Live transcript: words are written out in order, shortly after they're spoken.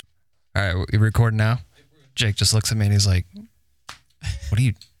All right, we recording now? Jake just looks at me and he's like, what are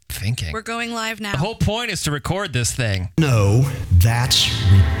you thinking? We're going live now. The whole point is to record this thing. No, that's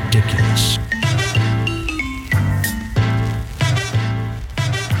ridiculous.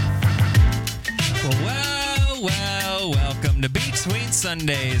 Well, welcome to Between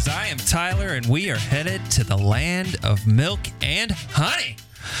Sundays. I am Tyler, and we are headed to the land of milk and honey.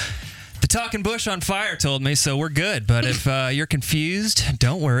 The talking bush on fire told me, so we're good. But if you're confused,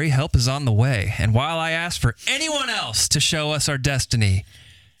 don't worry, help is on the way. And while I ask for anyone else to show us our destiny,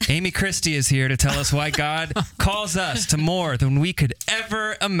 Amy Christie is here to tell us why God calls us to more than we could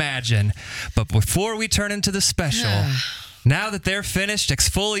ever imagine. But before we turn into the special, now that they're finished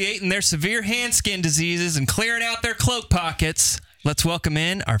exfoliating their severe hand skin diseases and clearing out their cloak pockets, let's welcome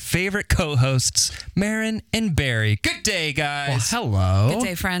in our favorite co-hosts, Marin and Barry. Good day, guys. Well, hello. Good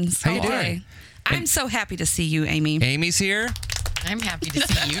day, friends. How you doing? I'm so happy to see you, Amy. Amy's here. I'm happy to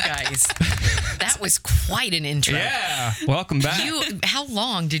see you guys. That was quite an intro. Yeah, welcome back. How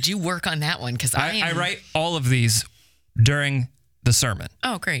long did you work on that one? Because I write all of these during the sermon.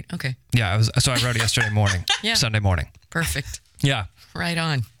 Oh, great. Okay. Yeah, I wrote it yesterday morning, Yeah. Sunday morning. Perfect. Yeah, Right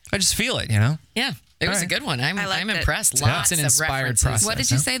on. I just feel it, you know? Yeah. It was All a right. good one. I'm liked it. impressed. Yeah. Lots It's an of inspired references. process. What did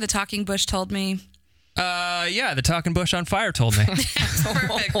you say? The talking bush told me. Yeah, the talking bush on fire told me.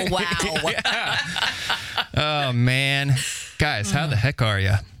 Perfect. Oh, wow. Yeah. Oh, man. Guys, how the heck are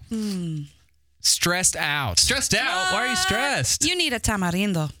you? Stressed out. Stressed out? Why are you stressed? You need a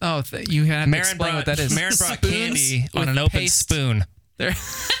tamarindo. Oh, you had to Marin explain brought, what that is. Marin brought Spoons candy on with an open paste. spoon. There.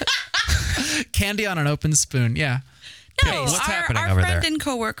 Candy on an open spoon. Yeah. No, What's happening our over friend there? and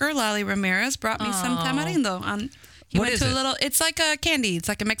coworker, Lali Ramirez, brought me some tamarindo. He What went is to a it? little. It's like a candy. It's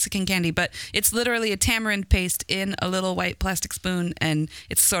like a Mexican candy, but it's literally a tamarind paste in a little white plastic spoon, and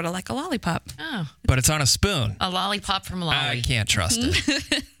it's sort of like a lollipop. Oh, But it's on a spoon. a lollipop from I Lolly. can't trust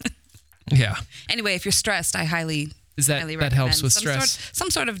it. Yeah. Anyway, if you're stressed, I highly That recommend helps with some stress?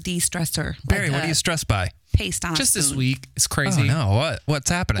 some sort of de-stressor. Barry, like what are you stressed by? paste on Just a this spoon. week. It's Oh, crazy. no. What's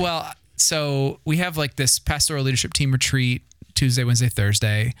happening? Well, so we have like this pastoral leadership team retreat Tuesday, Wednesday,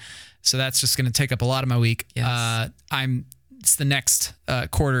 Thursday. So that's just going to take up a lot of my week. Yes. It's the next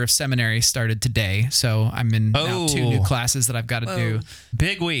quarter of seminary started today. So I'm in now 2 new classes that I've got to do.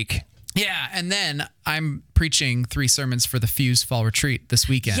 Big week. Yeah. And then I'm preaching 3 sermons for the Fuse Fall Retreat this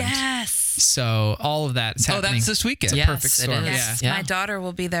weekend. Yes. So all of that is Oh, happening. that's this weekend. Yes, perfect it storm. is. Yeah. Yeah. My daughter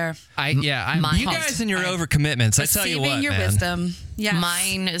will be there. I'm My You guys and your overcommitments. I tell you Receiving what, your man. wisdom. Yes.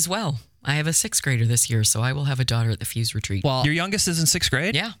 Mine as well. I have a 6th grader this year, so I will have a daughter at the Fuse retreat. well, Your youngest is in 6th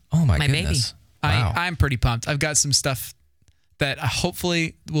grade? Yeah. Oh, my My goodness. Wow. I'm pretty pumped. I've got some stuff that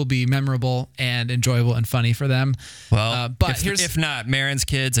hopefully will be memorable and enjoyable and funny for them. Well, but if not, Marin's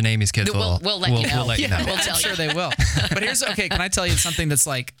kids and Amy's kids We'll let you know. We'll let you Yeah. know. We'll tell I'm sure you. they will. But can I tell you something that's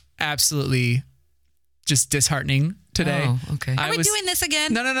like absolutely just disheartening today? Oh, okay. Are we doing this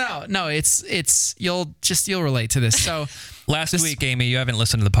again? No. It's you'll relate to this. So Last week, Amy, you haven't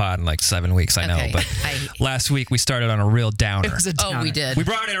listened to the pod in like 7 weeks, I know. Okay. But last week, we started on a real downer. it was a downer. Oh, we did. We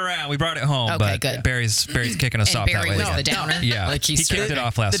brought it around. We brought it home. Okay, but good. Barry's kicking us And off Barry that way. was the downer. Yeah. Like he he's kicked it serving.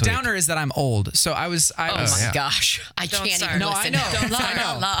 off last The week. downer is that I'm old. So I was Oh my yeah. gosh. I Don't can't start. even No, I listen. know. Don't I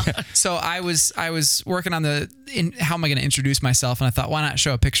know. lie. So I was working on how am I going to introduce myself, and I thought, why not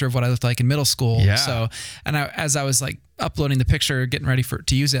show a picture of what I looked like in middle school? Yeah. So, as I was like uploading the picture, getting ready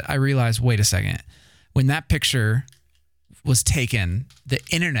to use it, I realized, wait a second, when that picture was taken, the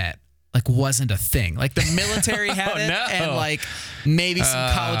internet like wasn't a thing. Like the military had it, no. and like maybe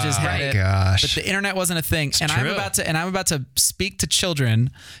some colleges had my it. gosh. But the internet wasn't a thing. And true. I'm about to speak to children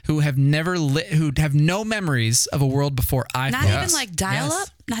who have never who have no memories of a world before iPhones. Not even like dial up?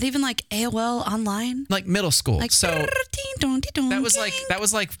 Not even like AOL online? Like middle school. Like So that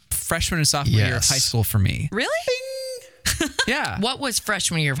was like freshman and sophomore year of Yes. high school for me. Really? Yeah. What was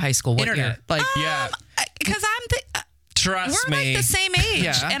freshman year of high school? What Internet. year? Like Yeah. Because Trust we're me. like the same age.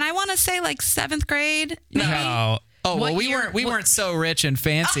 Yeah. And I want to say like 7th grade. Maybe. No. oh well, What we year- weren't so rich and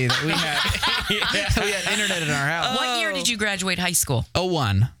fancy that we had we had internet in our house. What year did you graduate high school?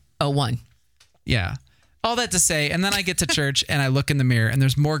 01. 01. Yeah. All that to say, and then I get to church and I look in the mirror and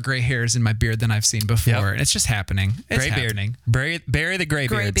there's more gray hairs in my beard than I've seen before. Yep. And it's just happening. It's Gray happening. beard. Barry the gray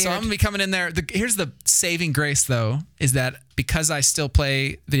beard. Gray So I'm gonna be coming in there. Here's the saving grace, though, is that because I still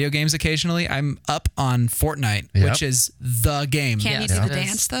play video games occasionally, I'm up on Fortnite, Yep. which is the game. Can you Yes, do the it is.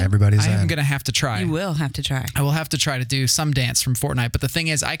 dance though? Everybody's I am in. gonna have to try. You will have to try. I will have to try to do some dance from Fortnite. But the thing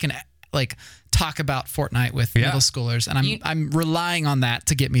is, I can like talk about Fortnite with Yeah. middle schoolers, and I'm relying on that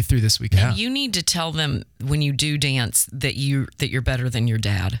to get me through this weekend. Yeah. You need to tell them when you do dance that you're better than your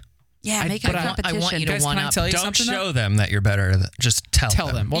dad. Yeah, make a but competition. I want you to Guys, can I one-up. tell you Don't something? show them that you're better. Just tell Tell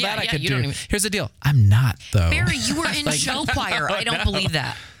them. Well, Yeah, that I yeah, could you do. don't even- Here's the deal. I'm not though. Barry, you were in show choir. I don't believe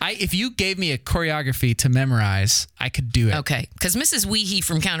that. If you gave me a choreography to memorize, I could do it. Okay, because Mrs. Weehee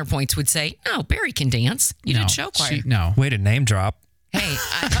from Counterpoints would say, "No, Barry can dance. You did show choir." No. Way to name drop. Hey,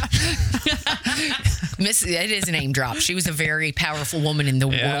 it is a name drop. She was a very powerful woman in the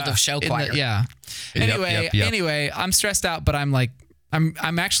world of show choir. Anyway, I'm stressed out, but I'm like,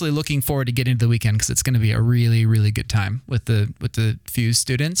 I'm actually looking forward to getting to the weekend because it's going to be a really, really good time with the Fuse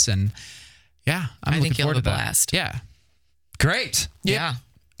students, and yeah, I'm looking think you'll forward have to a that. blast. Yeah, Yeah.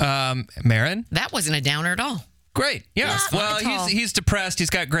 Marin? That wasn't a downer at all. Great. Yeah. Not Well, at all. he's depressed. He's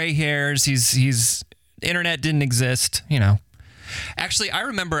got gray hairs. He's internet didn't exist, Actually, I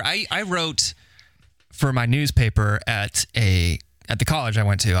remember I wrote for my newspaper at the college I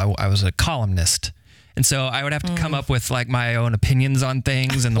went to. I was a columnist. And so I would have to come up with like my own opinions on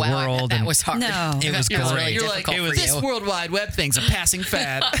things in the Wow, world. that and was hard. No. It was It was great. really you're like, difficult for this you. World Wide Web thing's a passing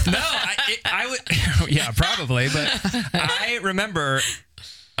fad. No, I would. Yeah, probably. But I remember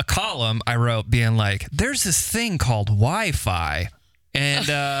a column I wrote being like, "There's this thing called Wi-Fi, and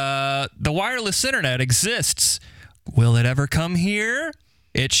the wireless internet exists. Will it ever come here?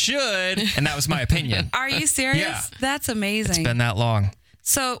 It should." And that was my opinion. Are you serious? Yeah. That's amazing. It's been that long.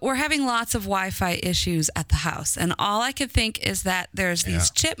 So we're having lots of Wi-Fi issues at the house, and all I could think is that there's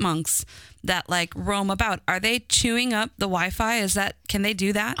these chipmunks that like roam about. Are they chewing up the Wi-Fi? Can they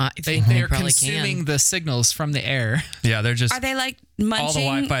do that? I They think are probably consuming can. the signals from the air. Yeah, they're just Are they like munching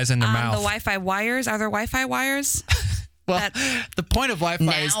Wi-Fi's in their on mouth. the Wi-Fi wires? Are there Wi-Fi wires? Well, That- the point of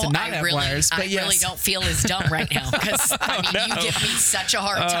Wi-Fi is to Now not I have really, wires. But I yes, really don't feel as dumb right now because you give me such a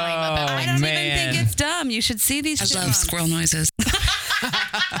hard time about I it. don't man. even think it's dumb. You should see these chipmunks. noises.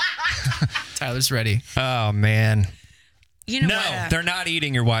 Tyler's ready. Oh man. You know No, what? they're not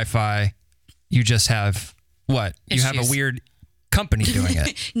eating your Wi-Fi. You just have what? You have a Issues. weird company doing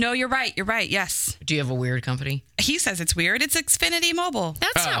it. No, you're right. You're right. Yes. Do you have a weird company? He says it's weird. It's Xfinity Mobile.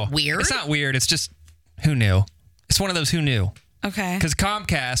 That's Oh, not weird. It's not weird. It's just who knew. It's one of those who knew. Okay. Because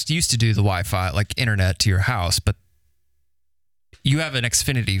Comcast used to do the Wi-Fi, like internet to your house, but you have an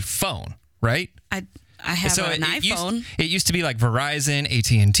Xfinity phone, right? I have an iPhone. It used to be like Verizon,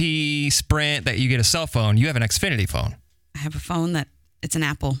 AT&T, Sprint, that you get a cell phone. You have an Xfinity phone. I have a phone that it's an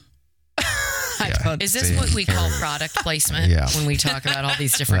Apple. Yeah. Is this what we call product placement Yeah. when we talk about all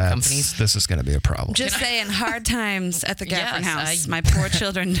these different companies? This is going to be a problem. Just saying, hard times at the Gaffern Yes, house. I- My poor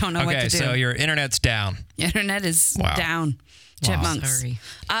children don't know what Okay, to do. so your internet's down. Internet is Wow. down. Chipmunks. Sorry.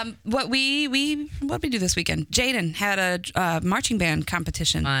 What we do this weekend? Jaden had a marching band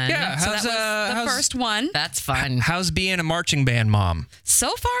competition. Fun. Yeah, So how's, that was the how's- first one. That's fun. How's being a marching band mom?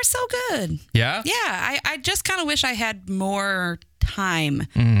 So far, so good. Yeah? Yeah, I just kind of wish I had more time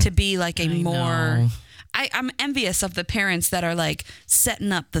to be like a more. know. I'm envious of the parents that are like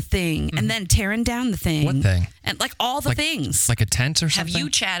setting up the thing and then tearing down the thing. What thing? And like all the things. Like a tent or Have something?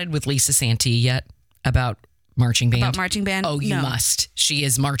 you chatted with Lisa Santee yet about marching band? About marching band? Oh, you No. must. She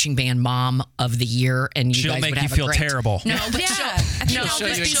is marching band mom of the year, and you She'll guys make would you have feel a great, terrible. No, but Yeah, she'll, I think no, I'll show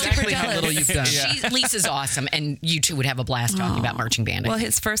but you be she'll- exactly how jealous. little you've done. Lisa's awesome, and you two would have a blast talking about marching band. I Well, think.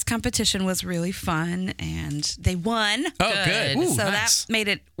 his first competition was really fun, and they won. Oh, good. Ooh, so nice. that made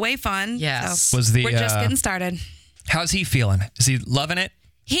it way fun. Yes. So Was the, we're just getting started. How's he feeling? Is he loving it?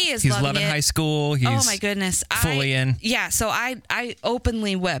 He is He's loving it. high school. He's Oh my goodness! fully in. Yeah, so I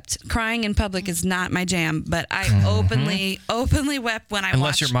openly wept. Crying in public is not my jam, but I openly wept when I Unless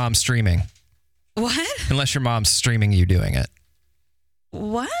watched. your mom's streaming. What? Unless your mom's streaming you doing it.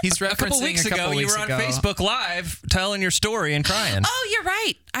 What? He's A couple referencing weeks ago, you were on Facebook Live telling your story and crying. Oh, you're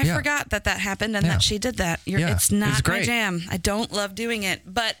right. I Yeah. forgot that happened and Yeah. that she did that. Yeah, It's it was not my great. jam. I don't love doing it.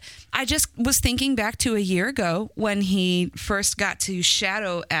 But I just was thinking back to a year ago when he first got to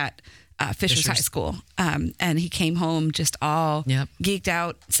shadow at Fisher's High School. And he came home just all Yep. geeked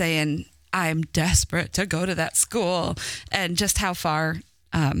out saying, I'm desperate to go to that school. And just how far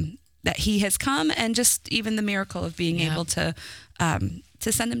that he has come, and just even the miracle of being Yeah. able to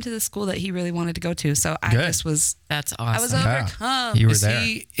send him to the school that he really wanted to go to. So I Good. just was That's awesome. I was Yeah. overcome. You were Is there.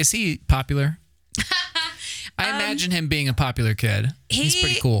 he popular? I imagine him being a popular kid. He's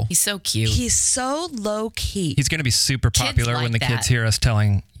pretty cool. He's so cute. He's so low key. He's going to be super popular like when the that. kids hear us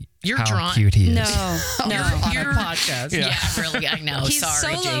telling You're how drawn- cute he is. No, on you're a podcast. yeah, really. I know. He's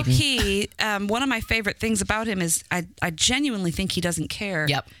Sorry, so low Jaden. key. One of my favorite things about him is I genuinely think he doesn't care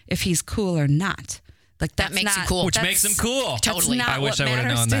Yep. if he's cool or not. Like That makes you cool. Which makes him cool. That's Totally. not I wish what I would've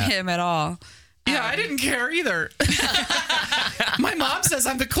matters known to that. him at all. Yeah, I didn't care either. My mom says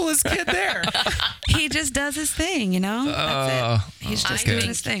I'm the coolest kid there. He just does his thing, you know. That's it. He's just I doing think-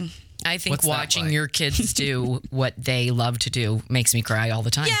 his thing. I think What's that watching like? your kids do what they love to do makes me cry all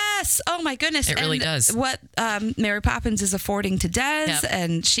the time. Yes. Oh my goodness. It really And does. What Mary Poppins is affording to Des, Yep.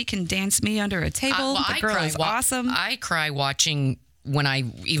 and she can dance me under a table. The girl is awesome. I cry watching when I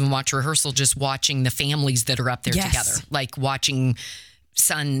even watch rehearsal, just watching the families that are up there Yes. together, like watching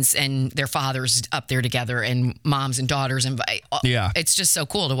sons and their fathers up there together, and moms and daughters, and Yeah. it's just so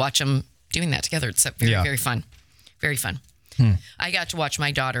cool to watch them doing that together. It's very Yeah. very fun, very fun. I got to watch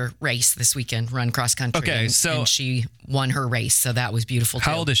my daughter race this weekend, run cross country. Okay, and she won her race, so that was beautiful too.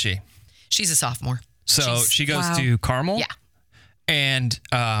 How old is she? She's a sophomore. So she goes Wow. to Carmel? Yeah. And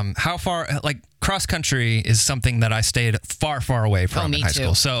how far, like cross country is something that I stayed far, far away from me in high too.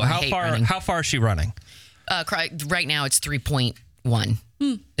 school. So I hate running. how far is she running? Right now it's 3.1.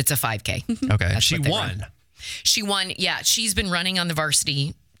 It's a 5K. Okay. That's She what they won. run. She won. Yeah, she's been running on the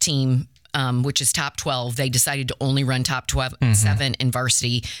varsity team, which is top 12. They decided to only run top 12, 7 in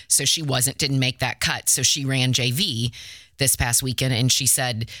varsity, so she didn't make that cut. So she ran JV this past weekend, and she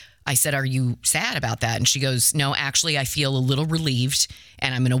said, I said, "Are you sad about that?" And she goes, "No, actually, I feel a little relieved,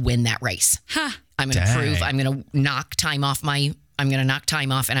 and I'm going to win that race. I'm going to prove. I'm going to knock time off I'm going to knock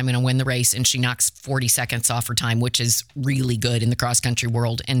time off, and I'm going to win the race." And she knocks 40 seconds off her time, which is really good in the cross country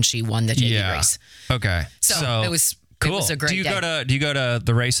world. And she won the JV race. Okay. So it was cool. It was a great do you day. do you go to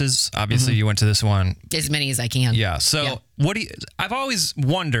the races? Obviously, you went to this one. As many as I can. Yeah. So what do you? I've always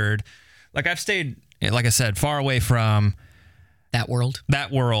wondered. Like I've stayed, like I said, far away from That world.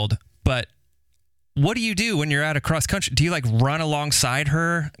 but what do you do when you're out of cross country? Do you like run alongside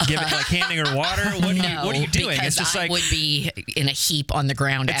her, handing her water? What are you doing? Because It's just I like would be in a heap on the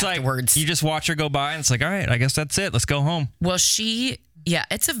ground it's afterwards. like you just watch her go by, and it's like, all right, I guess that's it. Let's go home. Well,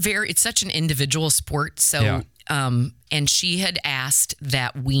 it's such an individual sport. So, Yeah. And she had asked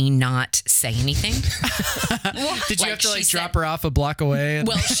that we not say anything. Did you Like have to she drop said- her off a block away?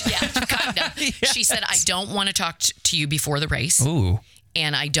 Well, kind of. She said, "I don't want to talk to you before the race. Ooh.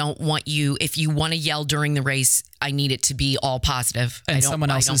 And I don't want you, if you want to yell during the race, I need it to be all positive. and someone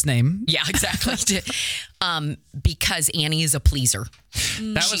else's name. Yeah, exactly. Because Annie is a pleaser.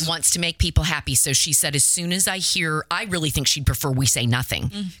 She wants to make people happy. So she said, as soon as I really think she'd prefer we say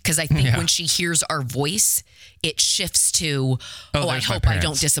nothing. Because I think when she hears our voice, it shifts to, I there's my hope I don't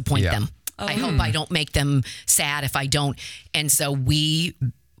parents. disappoint Yeah. them. I hope I don't make them sad if I don't. And so we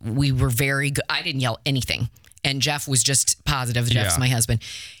were very good. I didn't yell anything. And Jeff was just positive. Jeff's my husband.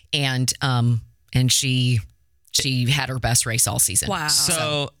 And she had her best race all season. Wow.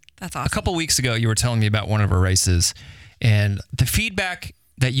 So That's a awesome. couple weeks ago, you were telling me about one of her races, and the feedback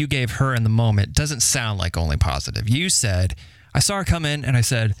that you gave her in the moment doesn't sound like only positive. You said, I saw her come in, and I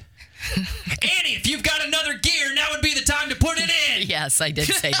said, Annie, if you've got another gear, now would be the time to put it in. Yes, I did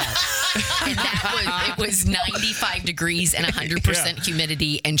say that. And it was 95 degrees and 100%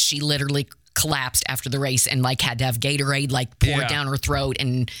 humidity, and she literally collapsed after the race and had to have Gatorade poured down her throat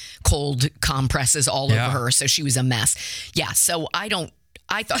and cold compresses all over her. So she was a mess. Yeah. So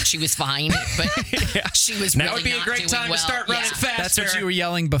I thought she was fine, but she was Now really would be a not great doing time well. to start running faster. That's what you were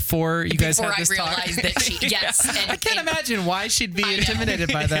yelling before you guys Before had I this talk. realized that she, yes. And I can't imagine why she'd be I know.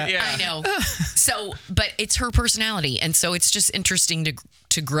 intimidated by that. Yeah. I know. So, but it's her personality. And so it's just interesting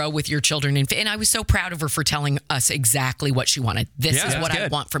to grow with your children. And I was so proud of her for telling us exactly what she wanted. This Yeah, is that's what I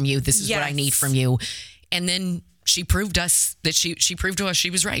good. want from you. This is what I Yes. need from you. And then she proved us that she proved to us she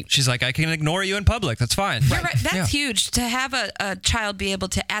was right. She's like, I can ignore you in public. That's fine. You're right. That's huge to have a child be able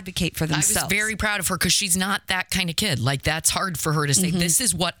to advocate for I was themselves. very proud of her because she's not that kind of kid. That's hard for her to say, this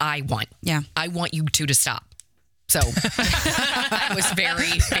is what I want. Yeah. I want you two to stop. So I was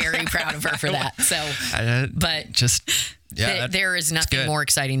very, very proud of her for that. So, but just, there is nothing good. more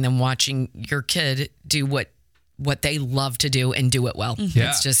exciting than watching your kid do what they love to do and do it well. Yeah.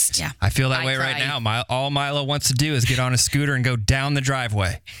 It's just, I feel that I way right cry. now. All Milo wants to do is get on a scooter and go down the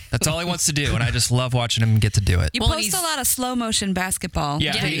driveway. That's all he wants to do, and I just love watching him get to do it. You Well, post he's- a lot of slow motion basketball.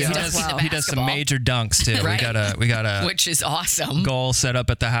 Yeah, he does the he does some basketball. major dunks too. Right. We got a which is awesome. goal set up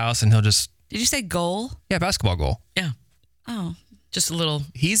at the house, and he'll just Did you say goal? basketball goal. Yeah. Oh. Just a little.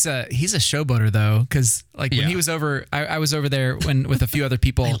 He's a showboater though, because when Yeah. he was over, I was over there with a few other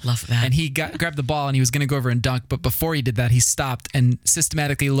people. I love that. And he grabbed the ball and he was going to go over and dunk, but before he did that, he stopped and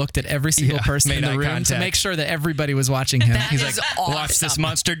systematically looked at every single Yeah, person made in the ay room contact. to make sure that everybody was watching him. That He's is like, awesome. Watch this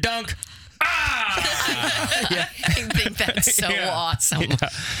monster dunk. I think that's so Yeah. awesome.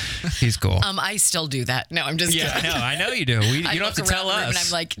 He's cool. I still do that. No, I'm just Yeah, kidding. no, I know you do. You I don't have to look tell around the room us. And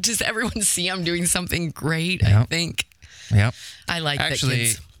I'm like, does everyone see I'm doing something great? I Yep. think. Yep. I like Actually, that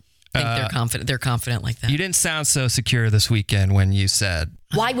kids think they're confident. They're confident like that. You didn't sound so secure this weekend when you said,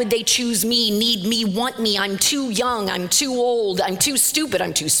 Why would they choose me, need me, want me? I'm too young, I'm too old, I'm too stupid,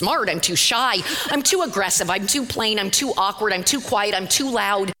 I'm too smart, I'm too shy, I'm too aggressive, I'm too plain, I'm too awkward, I'm too quiet, I'm too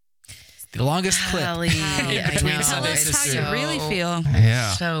loud. The longest clip. Golly, I between know. Sunday That's how Sister. you really feel.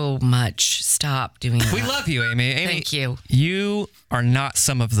 Yeah. So much. Stop doing that. We love you, Amy. Amy, Thank you. You are not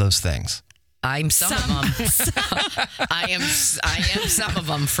some of those things. I'm some of them. I am some of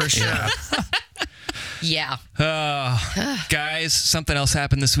them for sure. Yeah. Guys, something else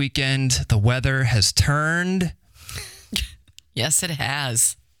happened this weekend. The weather has turned. Yes, it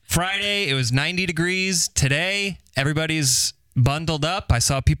has. Friday, it was 90 degrees. Today, everybody's bundled up. I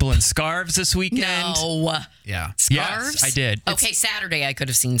saw people in scarves this weekend. No. Yeah. Scarves? Yes, I did. Okay, Saturday I could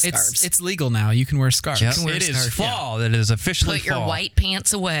have seen scarves. It's legal now. You can wear scarves. Yep. can wear a It is scarf, yeah. fall. It is officially Put your fall. white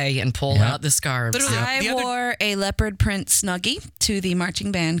pants away and pull Yeah. out the scarves. Literally, I wore a leopard print snuggie to the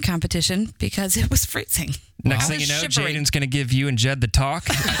marching band competition because it was freezing. Next I thing you was know, shivering. Jaden's going to give you and Jed the talk.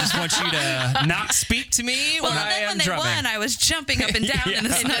 I just want you to not speak to me Well, when I then am when they drumming. won, I was jumping up and down in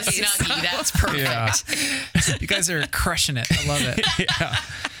the In the snuggies. snuggie, that's perfect. Yeah. You guys are crushing it. I love it.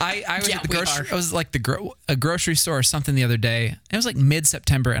 I was Yeah, at the we grocery. are. I was like a grocery store or something the other day. It was like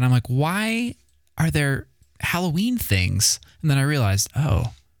mid-September, and I'm like, why are there Halloween things? And then I realized,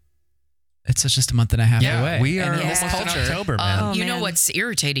 it's just a month and a half Yeah, away. we are And in almost this in culture. October, man. You know man. what's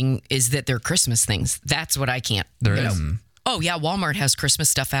irritating is that they're Christmas things. That's what I can't. There you know. is. Oh yeah, Walmart has Christmas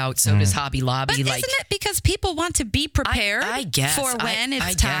stuff out. So does Hobby Lobby. But isn't it because people want to be prepared I guess. for when it's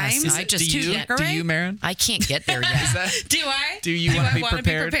I time guess. I just do you, can't. do you, Marin? I can't get there yet. Do I? Do you wanna be wanna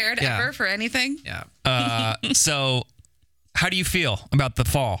prepared? Yeah. ever for anything? Yeah. So, how do you feel about the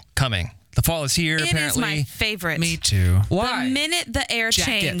fall coming? The fall is here, It is apparently. my favorite. Me too. Why? The minute the air Jackets.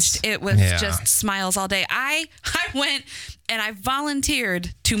 changed, it was Yeah. just smiles all day. I went and I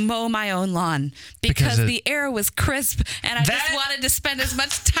volunteered to mow my own lawn because Because the air was crisp and I just That- wanted to spend as much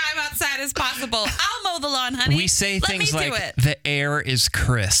time outside as possible. I'll mow the lawn, honey. We say Let things me like do it. the air is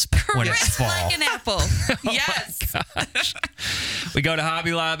crisp when it's Crisp fall. like an apple. Yes. We go to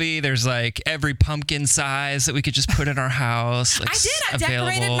Hobby Lobby. There's like every pumpkin size that we could just put in our house. Like, I did. I available.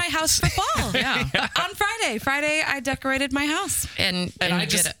 decorated my house for fall. Yeah. On Friday. Friday, I decorated my house. And I get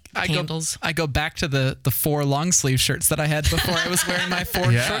just I go candles. I go back to the 4 long sleeve shirts that I had before I was wearing my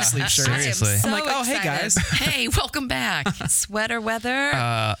 4 Yeah, short sleeve shirts. seriously. I am so I'm like, oh hey guys. excited. Hey, welcome back. Sweater weather.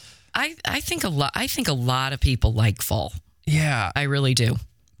 I think a lot of people like fall. Yeah. I really do.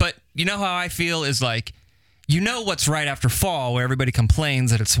 But you know how I feel is like, you know what's right after fall where everybody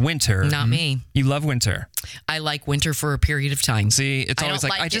complains that it's winter. Not me. You love winter. I like winter for a period of time. See, it's I always don't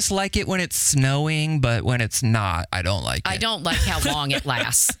like, like I it. just like it when it's snowing, but when it's not, I don't like it. I don't like how long it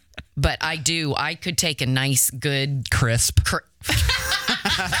lasts, but I do. I could take a nice, good, Crisp.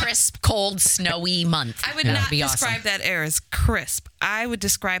 crisp, cold, snowy month. I would That'd not be describe awesome. that air as crisp. I would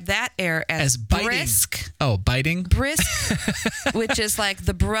describe that air As as biting. brisk. Oh, biting? Brisk, which is like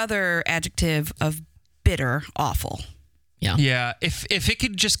the brother adjective of bitter, awful. Yeah. If it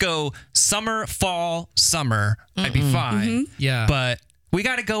could just go summer, fall, summer, I'd be fine. Yeah. But we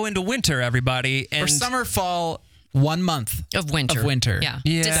got to go into winter, everybody. And or summer, fall, 1 month Of winter. Of winter. Yeah.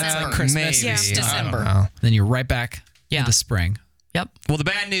 Yeah, December. like Christmas. maybe. Yeah. I don't December. know. Then you're right back Yeah. into spring. Yep. Well, the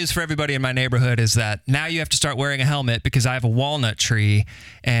bad news for everybody in my neighborhood is that now you have to start wearing a helmet because I have a walnut tree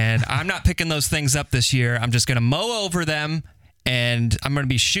and I'm not picking those things up this year. I'm just going to mow over them and I'm going to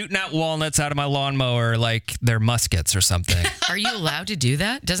be shooting out walnuts out of my lawnmower like they're muskets or something. Are you allowed to do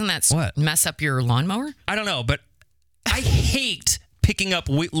that? Doesn't that What? mess up your lawnmower? I don't know, but I hate picking up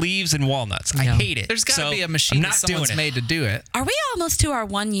leaves and walnuts. I Yeah. hate it. There's got to So be a machine I'm that not someone's doing it. made to do it. Are we almost to our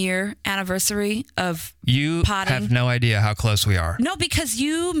 1 year anniversary of You potting? have no idea how close we are. No, because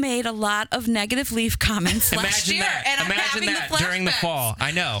you made a lot of negative leaf comments last Imagine year, that. and I'm Imagine having that the during the flashbacks. fall.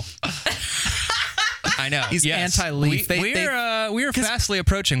 I know. I know. He's Yes. anti-leaf. We are fastly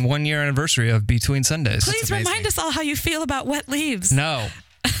approaching 1 year anniversary of Between Sundays. Please remind us all how you feel about wet leaves. No,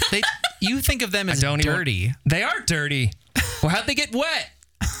 You think of them as don't even- dirty. they are dirty. Well, how'd they get wet?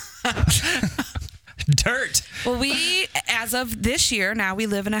 Dirt. Well, we, as of this year, now we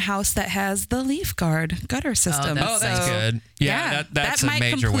live in a house that has the leaf guard gutter system. that's Oh, that's So, good. Yeah, that's that a might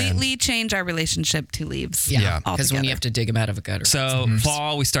major win. completely change our relationship to leaves. Yeah. Because when you have to dig them out of a gutter. So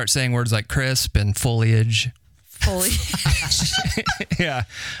fall, we start saying words like crisp and foliage. foliage. Yeah.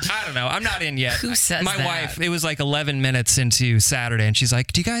 I don't know. I'm not in yet. Who says My that? wife, it was like 11 minutes into Saturday, and she's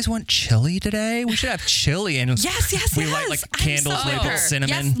like, do you guys want chili today? We should have chili. And Yes. we light like I'm candles so labeled her.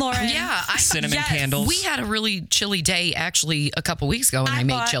 cinnamon. Yes, Lauren. Yeah, Cinnamon yes. candles. we had a really chilly day actually a couple weeks ago, and I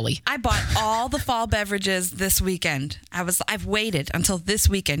made chili. I bought all the fall beverages this weekend. I've waited until this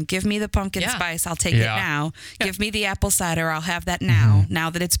weekend. Give me the pumpkin spice. I'll take it Yeah. now. Give me the apple cider. I'll have that now. Now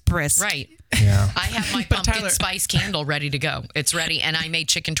that it's brisk. Right. Yeah. I have my pumpkin Tyler- spice candle ready to go. It's ready, and I made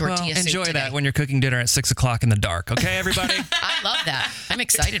chicken tortilla soup Enjoy today. that when you're cooking dinner at 6 o'clock in the dark. Okay, everybody? I love that. I'm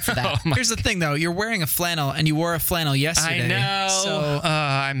excited for that. Here's the thing, though. You're wearing a flannel, and you wore a flannel I yesterday. know. So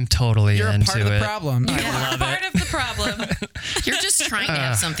I'm totally you're a into part of the it. problem. You are part of the problem. You're just trying to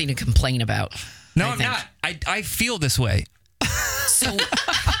have something to complain about. No, I I'm think. not. I feel this way. So,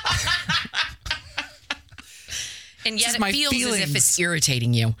 and yet Just it my feels as if feelings. it's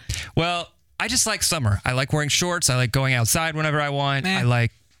irritating you. Well, I just like summer. I like wearing shorts. I like going outside whenever I want. Eh. I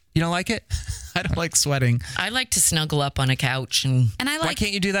like. You don't like it? I don't like sweating. I like to snuggle up on a couch and And I like. Why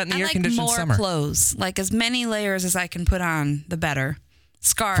can't you do that in the I air-conditioned like more summer? clothes. Like as many layers as I can put on, the better.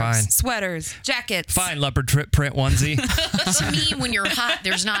 Scarves, Fine. sweaters, jackets. Fine, leopard print onesie. to me, when you're hot,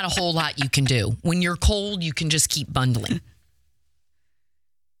 there's not a whole lot you can do. When you're cold, you can just keep bundling.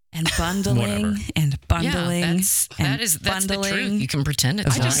 And bundling Whatever. and bundling. Yeah, that's and the bundling. truth. You can pretend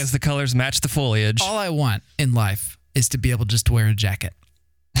it's As long not. as the colors match the foliage. All I want in life is to be able just to wear a jacket,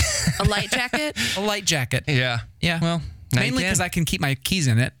 A light jacket. a light jacket. Yeah. Yeah. Well, now Mainly you because can. I can keep my keys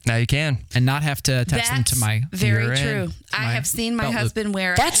in it Now you can. and not have to attach them to my. very You're in. true. I my have seen my belt loop. husband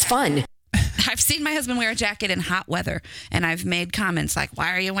wear. That's fun. I've seen my husband wear a jacket in hot weather, and I've made comments like,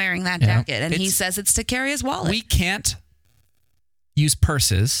 "Why are you wearing that jacket?" And he It's- says it's to carry his wallet. We can't use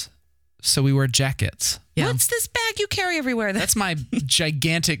purses, so we wear jackets. Yeah. What's this bag you carry everywhere? That's my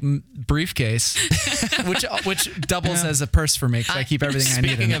gigantic briefcase, which doubles as a purse for me because I keep everything I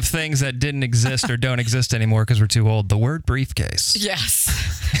need in Speaking it. of things that didn't exist or don't exist anymore because we're too old, the word briefcase. Yes.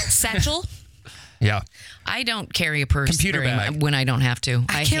 satchel. Yeah. I don't carry a purse Computer very bag. when I don't have to.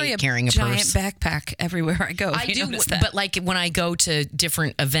 I carry hate a carrying a giant purse. backpack everywhere I go. I You do, notice that? but like when I go to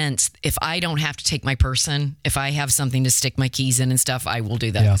different events, if I don't have to take my purse in, if I have something to stick my keys in and stuff, I will do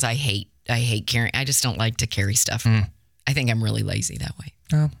that because I hate carrying. I just don't like to carry stuff. I think I'm really lazy that way.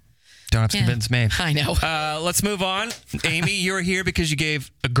 Don't have to Yeah. convince me. I know. Let's move on. Amy, you were here because you gave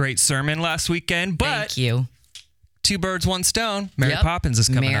a great sermon last weekend, but Thank you. two birds, one stone. Mary Yep. Poppins is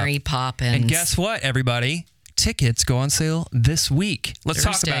coming Mary up. Poppins. And guess what, everybody? Tickets go on sale this week. Let's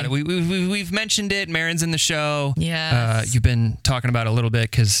talk Thursday. about it. We've mentioned it. Marin's in the show. Yes. You've been talking about it a little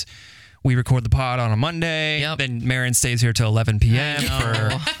bit because we record the pod on a Monday. Yep. Then Marin stays here till 11 p.m.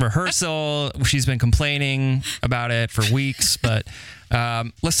 for rehearsal. She's been complaining about it for weeks. But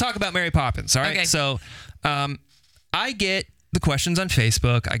let's talk about Mary Poppins. All right. Okay. So I get the questions on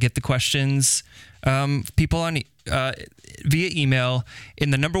Facebook. I get the questions people on via email.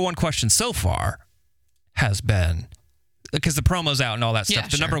 And the number one question so far has been, because the promo's out and all that stuff, Yeah,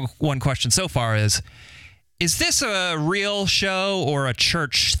 the sure. number one question so far is this a real show or a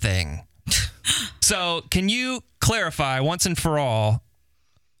church thing? So can you clarify once and for all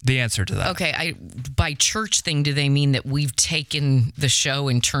the answer to that? Okay, by church thing, do they mean that we've taken the show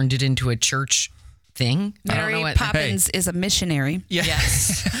and turned it into a church thing? I don't know Mary what. Poppins is a missionary.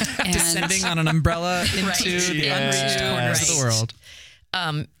 Yes. And Descending on an umbrella into Right. the Yeah. unreached corners of the Right.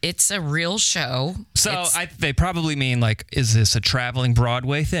 world. It's a real show. So It's- they probably mean like, is this a traveling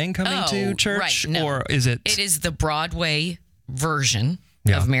Broadway thing coming to church? Right, no. Or is it? It is the Broadway version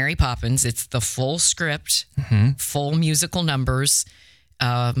Yeah. of Mary Poppins. It's the full script, full musical numbers.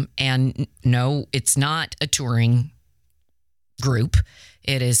 And no, it's not a touring group.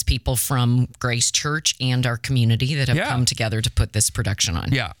 It is people from Grace Church and our community that have Yeah. come together to put this production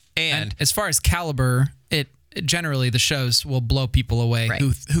on. Yeah. And And as far as caliber, it generally the shows will blow people away Right.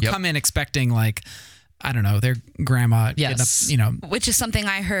 who Yep. come in expecting like, I don't know, their grandma getting Yes. up, you know. which is something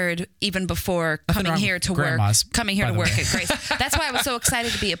I heard even before Nothing coming wrong here with to grandmas, work. Coming here by to the work way. at Grace. That's why I was so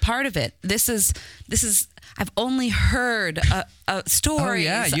excited to be a part of it. This is. I've only heard stories. Oh,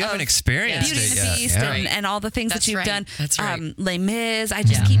 yeah, you haven't experienced Beauty and it the yet. Beast Yeah. and all the things That's that you've right. done. That's right. Les Mis. I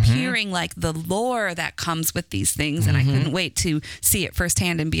just keep hearing like the lore that comes with these things, and I couldn't wait to see it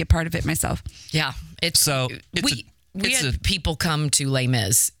firsthand and be a part of it myself. Yeah. So it's we it's had a- people come to Les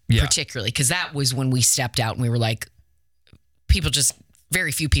Mis, Yeah. particularly, because that was when we stepped out and we were like,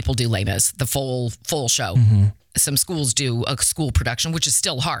 very few people do Les Mis, the full show. Mm-hmm. Some schools do a school production, which is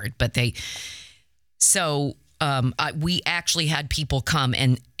still hard, but we actually had people come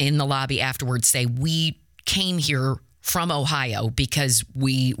and in the lobby afterwards say, we came here from Ohio because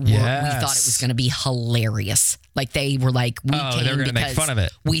we thought it was going to be hilarious. Like they were like, we came they were going to make fun of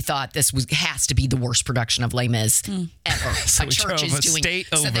it. We thought this has to be the worst production of Les Mis ever. So a we church drove is a doing state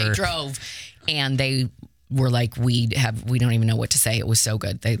so. over. They drove, and they were like, we don't even know what to say. It was so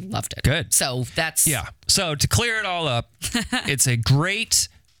good. They loved it. Good. So that's So to clear it all up, it's a great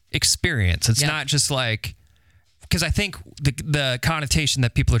experience. It's not just like. Because I think the connotation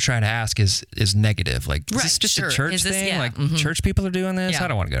that people are trying to ask is negative. Like, is this just a church thing? Yeah. Like, church people are doing this? Yeah. I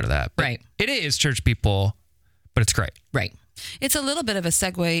don't want to go to that. But Right. it is church people, but it's great. right. It's a little bit of a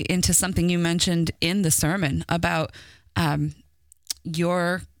segue into something you mentioned in the sermon about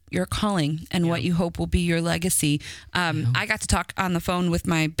your calling and what you hope will be your legacy. I got to talk on the phone with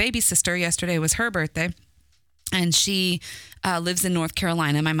my baby sister yesterday. It was her birthday. And she lives in North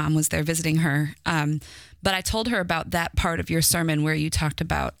Carolina. My mom was there visiting her. But I told her about that part of your sermon where you talked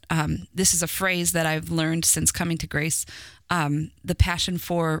about, this is a phrase that I've learned since coming to Grace, the passion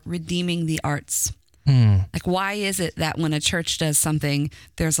for redeeming the arts. Like, why is it that when a church does something,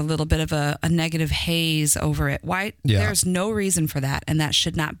 there's a little bit of a negative haze over it? Why? There's no reason for that, and that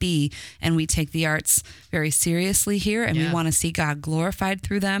should not be. And we take the arts very seriously here, and we want to see God glorified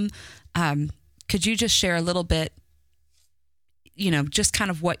through them. Could you just share a little bit, just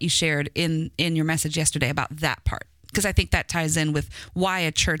kind of what you shared in your message yesterday about that part? Because I think that ties in with why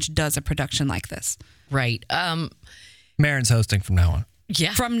a church does a production like this. Right. Marin's hosting from now on.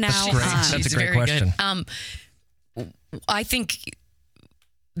 Yeah. From now on. That's a great very question. Good. I think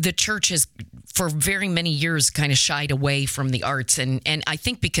the church has, for very many years, kind of shied away from the arts. And I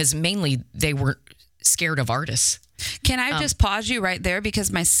think because mainly they were scared of artists. Can I just pause you right there?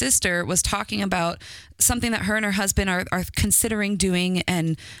 Because my sister was talking about something that her and her husband are considering doing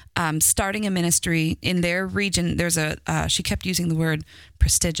and starting a ministry in their region. There's she kept using the word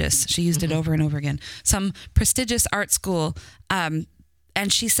prestigious. She used it over and over again. Some prestigious art school. And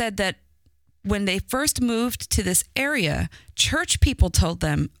she said that when they first moved to this area, church people told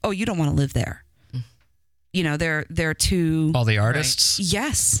them, oh, you don't want to live there. They're too... All the artists? Right.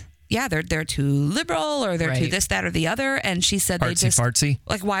 Yes. Yeah, they're too liberal or they're too this, that, or the other. And she said they just fartsy.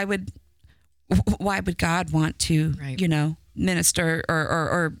 Like, why would God want to, minister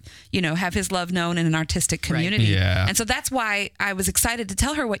or have his love known in an artistic community? Right. Yeah. And so that's why I was excited to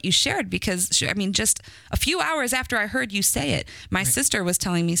tell her what you shared, because just a few hours after I heard you say it, my sister was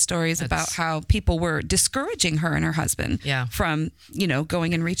telling me stories about how people were discouraging her and her husband from,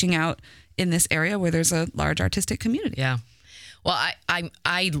 going and reaching out in this area where there's a large artistic community. Yeah. Well,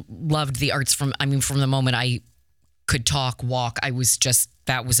 I loved the arts from the moment I could talk, walk.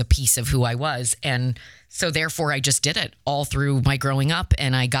 That was a piece of who I was. And so therefore I just did it all through my growing up,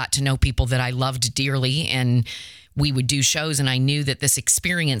 and I got to know people that I loved dearly, and we would do shows, and I knew that this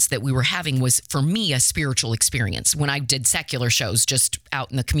experience that we were having was, for me, a spiritual experience. When I did secular shows just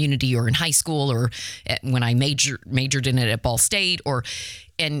out in the community or in high school, or when I majored in it at Ball State,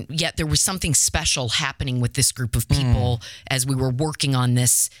 and yet there was something special happening with this group of people as we were working on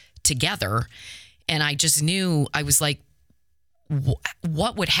this together. And I just knew, I was like,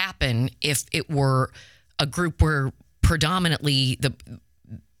 what would happen if it were a group where predominantly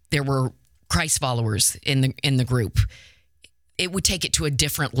there were Christ followers in the group? It would take it to a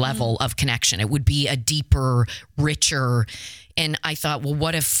different level of connection. It would be a deeper, richer. And I thought, well,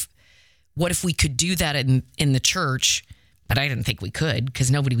 what if we could do that in the church? But I didn't think we could,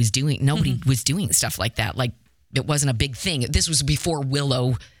 because nobody was doing stuff like that. Like, it wasn't a big thing. This was before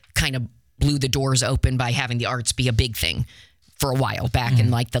Willow kind of blew the doors open by having the arts be a big thing for a while, back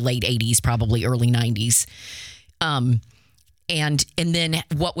in like the late 80s, probably early 90s. And then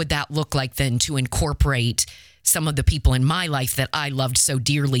what would that look like then to incorporate some of the people in my life that I loved so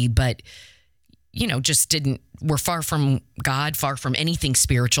dearly, but just were far from God, far from anything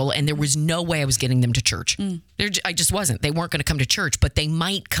spiritual. And there was no way I was getting them to church. I just wasn't. They weren't going to come to church, but they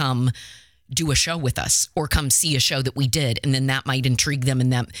might come do a show with us or come see a show that we did. And then that might intrigue them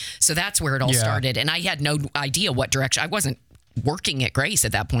and them. So that's where it all started. And I had no idea what direction. I wasn't working at Grace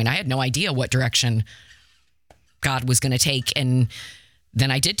at that point. I had no idea what direction God was going to take. And then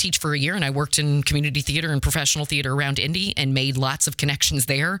I did teach for a year, and I worked in community theater and professional theater around Indy and made lots of connections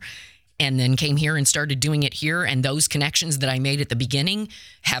there. And then came here and started doing it here. And those connections that I made at the beginning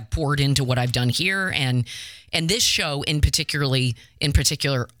have poured into what I've done here. And this show in particular,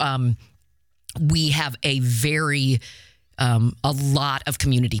 we have a lot of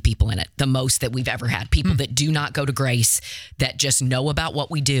community people in it, the most that we've ever had. People that do not go to Grace, that just know about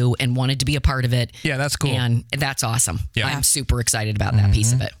what we do and wanted to be a part of it. Yeah, that's cool. And that's awesome. Yeah. I'm super excited about that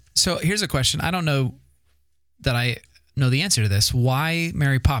piece of it. So here's a question. I don't know that I know the answer to this. Why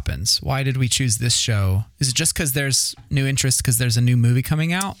Mary Poppins? Why did we choose this show? Is it just because there's new interest because there's a new movie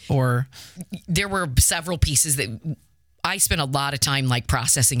coming out, or there were several pieces that I spent a lot of time like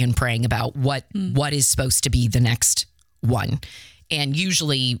processing and praying about what is supposed to be the next one. And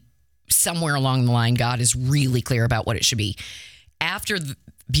usually somewhere along the line, God is really clear about what it should be. After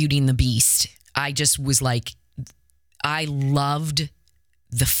Beauty and the Beast, I just was like, I loved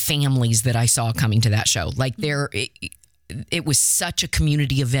the families that I saw coming to that show. Like it was such a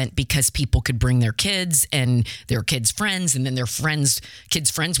community event because people could bring their kids and their kids' friends, and then their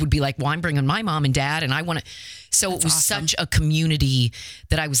kids' friends would be like, well, I'm bringing my mom and dad, and I want to. So it was awesome. Such a community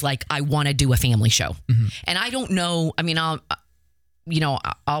that I was like, I want to do a family show. Mm-hmm. And I don't know. I mean,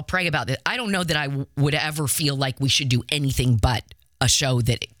 I'll pray about this. I don't know that I would ever feel like we should do anything but a show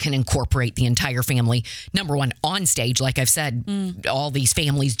that can incorporate the entire family. Number one, on stage, like I've said, all these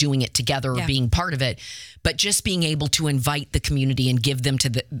families doing it together, being part of it, but just being able to invite the community and give them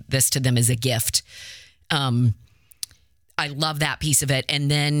this to them as a gift. I love that piece of it.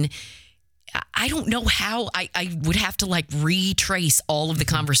 And then I don't know how I would have to like retrace all of the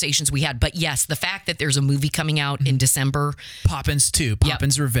conversations we had. But yes, the fact that there's a movie coming out in December. Poppins 2,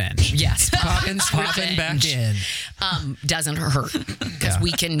 Poppins Revenge. Yes. Poppins popping back in. Doesn't hurt because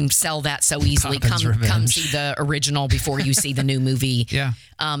we can sell that so easily. Come see the original before you see the new movie. Yeah.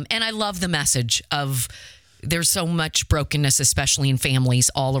 And I love the message of there's so much brokenness, especially in families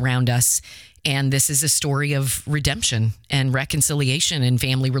all around us. And this is a story of redemption and reconciliation and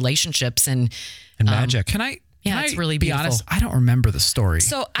family relationships and magic. Can I it's really be beautiful. honest? I don't remember the story.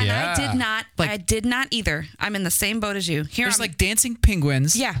 So, and I did not. I did not either. I'm in the same boat as you. There's like dancing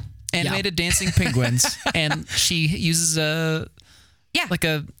penguins. Yeah. Animated dancing penguins, and she uses a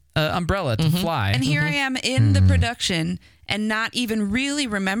umbrella to fly. And here I am in the production and not even really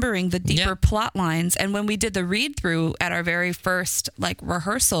remembering the deeper plot lines. And when we did the read through at our very first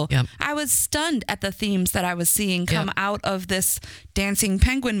rehearsal, I was stunned at the themes that I was seeing come out of this dancing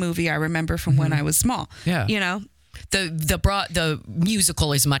penguin movie I remember from when I was small. Yeah. You know? The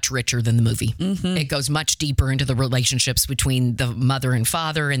musical is much richer than the movie. Mm-hmm. It goes much deeper into the relationships between the mother and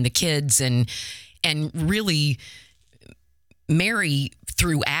father and the kids, and really Mary,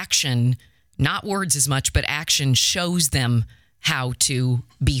 through action, not words as much, but action, shows them how to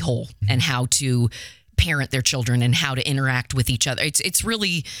be whole and how to parent their children and how to interact with each other. It's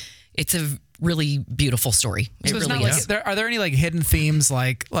a really beautiful story. It really is. Are there any hidden themes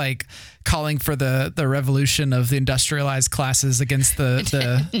like calling for the revolution of the industrialized classes against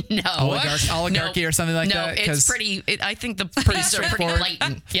the oligarchy or something like that? No, it's pretty. I think the pieces are pretty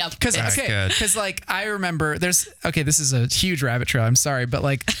blatant. Yeah, because I remember this is a huge rabbit trail. I'm sorry, but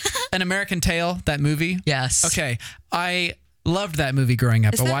An American Tale, that movie. Yes. Okay, I loved that movie growing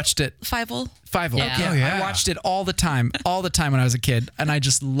up. I watched it. Fievel. Yeah. Oh, yeah. I watched it all the time when I was a kid, and I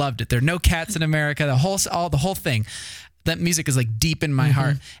just loved it. There are no cats in America. The whole thing. That music is deep in my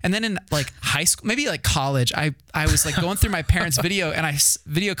heart. And then in high school, maybe college, I was going through my parents'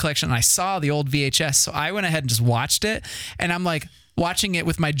 video collection, and I saw the old VHS. So I went ahead and just watched it, and I'm watching it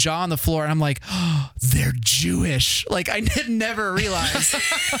with my jaw on the floor, and I'm like, oh, they're Jewish. I did never realize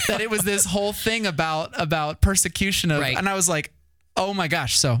that it was this whole thing about persecution of, and I was like, oh my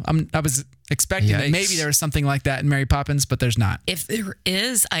gosh. So I was expecting that maybe there was something like that in Mary Poppins, but there's not. If there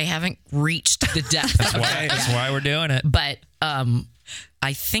is, I haven't reached the depth. That's why we're doing it. But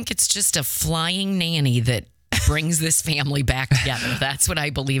I think it's just a flying nanny that brings this family back together. That's what I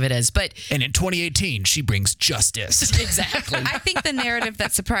believe it is. And in 2018, she brings justice. Exactly. I think the narrative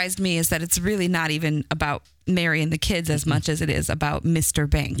that surprised me is that it's really not even about Mary and the kids as much as it is about Mr.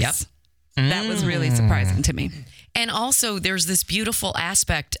 Banks. Yep. That was really surprising to me. And also, there's this beautiful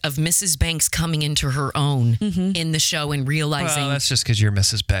aspect of Mrs. Banks coming into her own in the show and realizing... Well, that's just because you're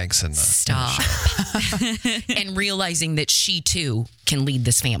Mrs. Banks in the Stop. And realizing that she, too, can lead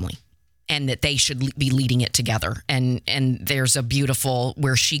this family and that they should be leading it together. And there's a beautiful...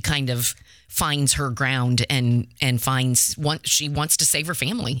 where she kind of finds her ground and finds... she wants to save her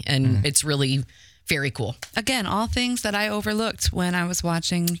family. And it's really... very cool. Again, all things that I overlooked when I was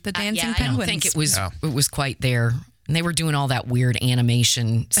watching the Dancing Penguins. I don't think it was quite there. And they were doing all that weird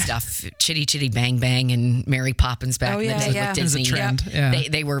animation stuff, Chitty Chitty Bang Bang and Mary Poppins back in the day with Disney. It was a trend. Yeah.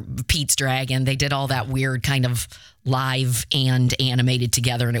 They were Pete's Dragon. They did all that weird kind of live and animated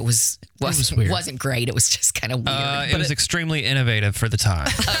together, and it weird. Wasn't great. It was just kind of weird. It was extremely innovative for the time.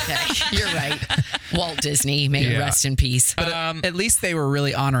 Okay, you're right. Walt Disney, may he rest in peace. But at least they were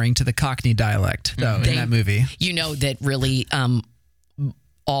really honoring to the Cockney dialect, though, in that movie. You know that really...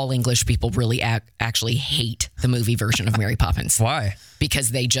 all English people really actually hate the movie version of Mary Poppins. Why?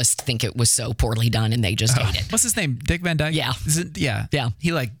 Because they just think it was so poorly done and they just hate it. What's his name? Dick Van Dyke? Yeah. Yeah. He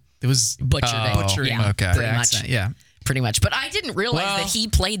it was butchered it. butchering Yeah, okay. the pretty much. accent. Yeah. Pretty much. But I didn't realize that he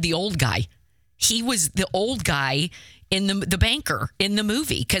played the old guy. He was the old guy in the banker in the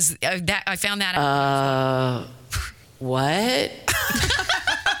movie because I found that out. What?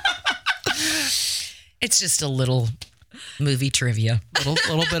 It's just a little movie trivia.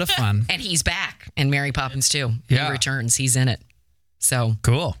 Little bit of fun. And he's back in Mary Poppins too. Yeah. He returns. He's in it. So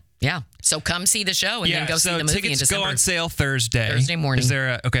Cool. yeah. So come see the show and then go see the movie in tickets December. go on sale Thursday. Thursday morning. Is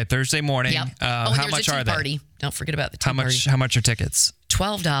there Thursday morning? Yep. How there's much a tea are they? party. Don't forget about the tea How much? party. How much are tickets?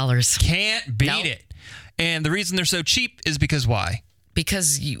 $12. Can't beat Nope. it. And the reason they're so cheap is because why?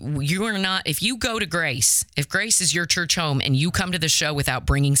 Because you are not. If you go to Grace, if Grace is your church home, and you come to the show without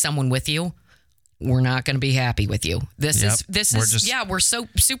bringing someone with you, we're not going to be happy with you. We're so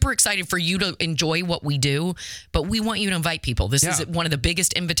super excited for you to enjoy what we do, but we want you to invite people. This is one of the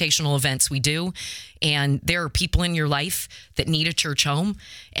biggest invitational events we do, and there are people in your life that need a church home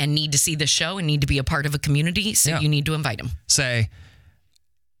and need to see the show and need to be a part of a community, so you need to invite them. Say,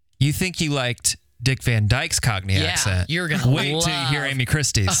 you think you liked Dick Van Dyke's Cockney accent? You're going to wait till you hear Amy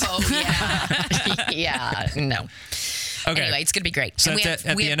Christie's. Oh, yeah. Yeah, no. Okay. Anyway, it's going to be great. So And at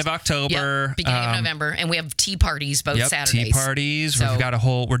the end of October. Beginning of November. And we have tea parties both Saturdays. Tea parties. So,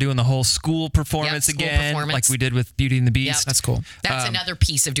 we're doing the whole school performance school again, performance. like we did with Beauty and the Beast. Yep. That's cool. That's another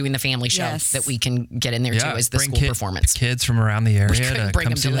piece of doing the family show Yes. that we can get in there too, is the bring school performance. Kids from around the area We couldn't bring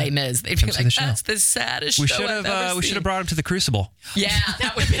come them see to Les that. Mis. They'd Come be see the like, show. that's the saddest We show should I've ever have seen. brought them to the Crucible. Yeah,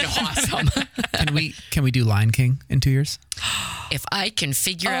 that would have been awesome. Can we do Lion King in 2 years? If I can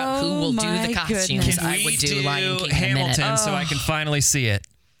figure out who Oh will do my the costumes, goodness. I would do Lion King Hamilton in a minute. so I can finally see it.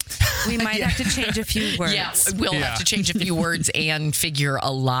 We might have to change a few words. Yeah, we'll have to change a few words and figure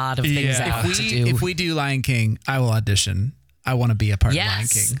a lot of things Yeah. out to do. If we do Lion King, I will audition. I want to be a part of Lion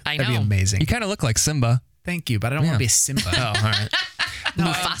Yes, King. I That'd be know. amazing. You kind of look like Simba. Thank you, but I don't want to be a Simba. Oh, all right.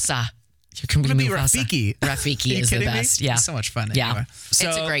 Mufasa. You can I want to be Mufasa. Rafiki. Rafiki Are you is the kidding me? best. Yeah. It's so much fun. Yeah. Anyway. It's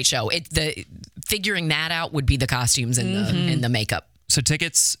a So- great show. Figuring that out would be the costumes and the makeup. So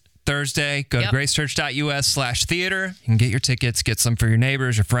tickets Thursday, go Yep. to gracechurch.us/theater. You can get your tickets, get some for your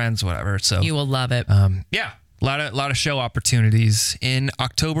neighbors, your friends, whatever. So You will love it. yeah, a lot of show opportunities in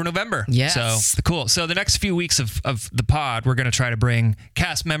October, November. Yes. So cool. So the next few weeks of the pod, we're going to try to bring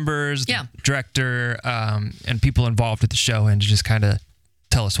cast members, the Yeah. director, and people involved with the show in to just kind of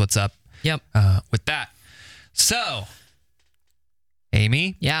tell us what's up Yep. with that. So,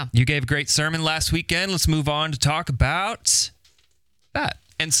 Amy, Yeah. you gave a great sermon last weekend. Let's move on to talk about that.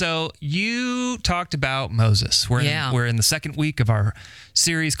 And so you talked about Moses. We're in the second week of our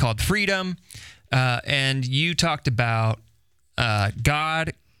series called Freedom. And you talked about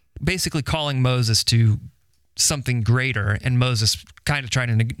God basically calling Moses to something greater and Moses kind of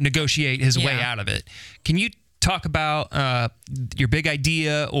trying to negotiate his way out of it. Can you talk about your big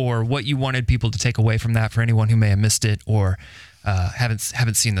idea or what you wanted people to take away from that for anyone who may have missed it or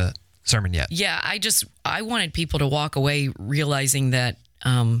haven't seen the sermon yet? Yeah, I wanted people to walk away realizing that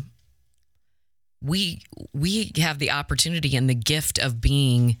we have the opportunity and the gift of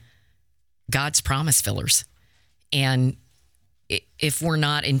being God's promise fillers. And if we're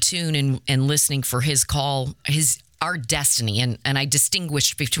not in tune and listening for his call, our destiny, and I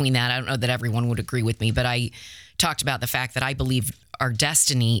distinguished between that. I don't know that everyone would agree with me, but I talked about the fact that I believe our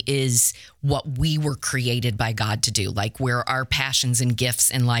destiny is what we were created by God to do, like where our passions and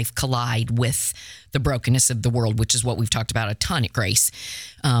gifts in life collide with the brokenness of the world, which is what we've talked about a ton at Grace.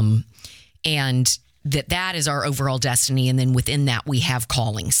 And that is our overall destiny. And then within that, we have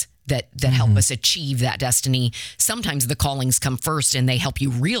callings that help us achieve that destiny. Sometimes the callings come first and they help you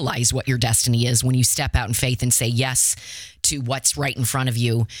realize what your destiny is. When you step out in faith and say yes to what's right in front of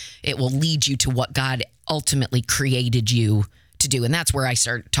you, it will lead you to what God ultimately created you to do. And that's where I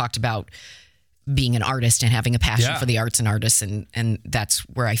talked about being an artist and having a passion for the arts and artists. And that's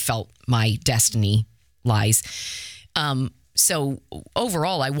where I felt my destiny lies. So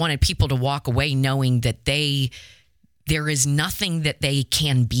overall, I wanted people to walk away knowing that there is nothing that they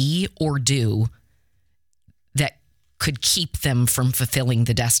can be or do that could keep them from fulfilling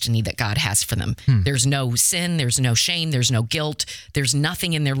the destiny that God has for them. There's no sin, there's no shame, there's no guilt. There's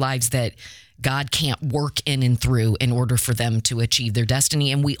nothing in their lives that God can't work in and through in order for them to achieve their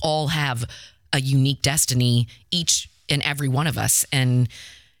destiny. And we all have a unique destiny, each and every one of us. And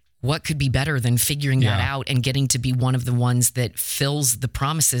what could be better than figuring that out and getting to be one of the ones that fills the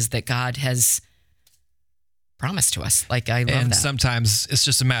promises that God has promised to us? Like, I love that. And sometimes it's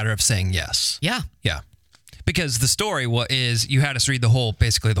just a matter of saying yes. Yeah. Yeah. Because the story is you had us read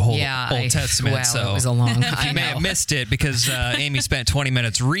basically the whole Old Testament. Well, so it was a long. you may have missed it because Amy spent 20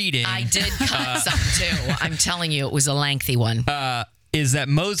 minutes reading. I did cut some too. I'm telling you, it was a lengthy one. Is that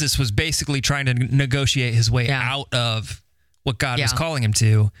Moses was basically trying to negotiate his way out of what God was calling him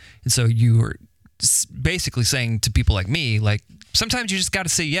to. And so you were basically saying to people like me, like, sometimes you just got to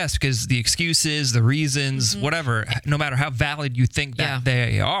say yes because the excuses, the reasons, whatever, no matter how valid you think that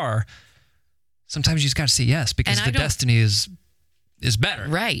they are, sometimes you just got to say yes because the destiny is better.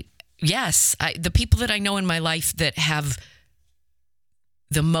 Right. Yes. The people that I know in my life that have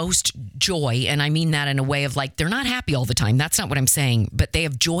the most joy, and I mean that in a way of like, they're not happy all the time. That's not what I'm saying, but they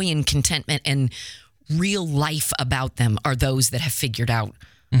have joy and contentment and real life about them are those that have figured out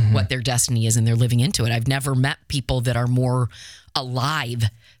what their destiny is and they're living into it. I've never met people that are more alive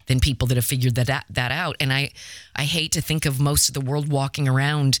than people that have figured that out. And I hate to think of most of the world walking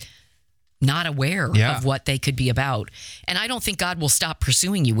around not aware of what they could be about. And I don't think God will stop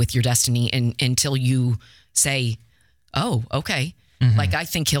pursuing you with your destiny until you say, oh, okay. Like, I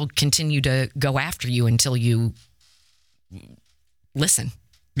think he'll continue to go after you until you listen.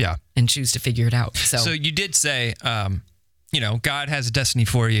 Yeah. And choose to figure it out. So you did say, God has a destiny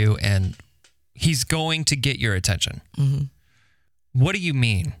for you and he's going to get your attention. What do you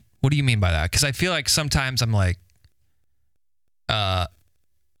mean? What do you mean by that? Because I feel like sometimes I'm like, I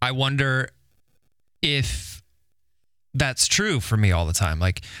wonder if that's true for me all the time.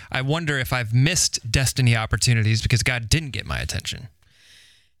 Like, I wonder if I've missed destiny opportunities because God didn't get my attention.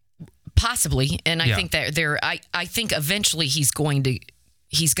 Possibly. And I think that I think eventually he's going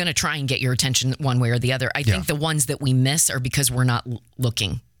to try and get your attention one way or the other. I think the ones that we miss are because we're not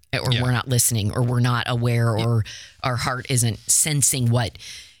looking or we're not listening or we're not aware or our heart isn't sensing what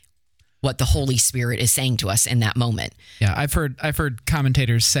the Holy Spirit is saying to us in that moment. Yeah, I've heard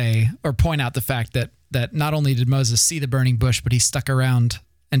commentators say or point out the fact that not only did Moses see the burning bush, but he stuck around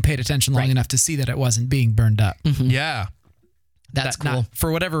and paid attention long enough to see that it wasn't being burned up. Yeah. That's cool.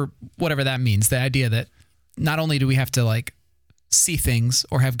 For whatever that means, the idea that not only do we have to like see things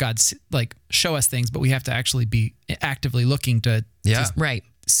or have God like show us things, but we have to actually be actively looking to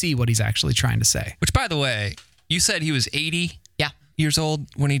see what he's actually trying to say. Which, by the way, you said he was 80 years old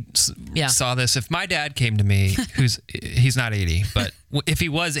when he saw this. If my dad came to me, he's not 80, but if he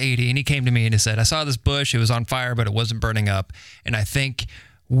was 80 and he came to me and he said, I saw this bush, it was on fire, but it wasn't burning up. And I think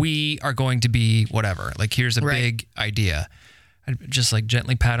we are going to be whatever. Like, here's a big idea. I'd just like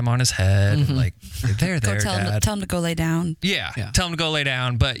gently pat him on his head. And like, there, Dad. Tell him to go lay down. Yeah. Tell him to go lay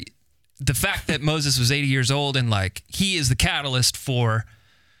down. But the fact that Moses was 80 years old and like, he is the catalyst for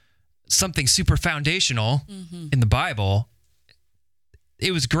something super foundational in the Bible,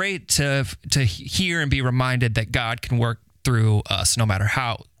 it was great to hear and be reminded that God can work through us no matter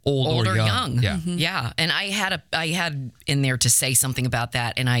how old or young. Yeah. Yeah. And I had in there to say something about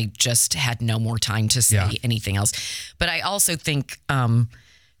that, and I just had no more time to say anything else. But I also think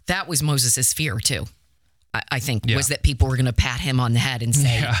that was Moses's fear too. I think was that people were going to pat him on the head and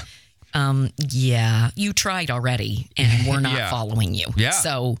say, you tried already and we're not following you. Yeah.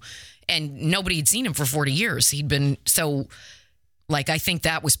 So, and nobody had seen him for 40 years. He'd been like, I think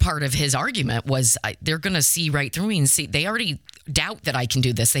that was part of his argument was they're going to see right through me and see, they already doubt that I can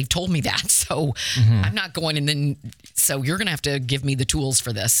do this. They've told me that. So I'm not going. And then, so you're going to have to give me the tools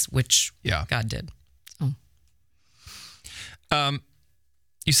for this, which God did. So.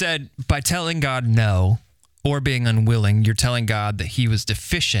 You said by telling God no or being unwilling, you're telling God that he was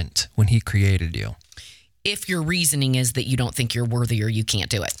deficient when he created you. If your reasoning is that you don't think you're worthy or you can't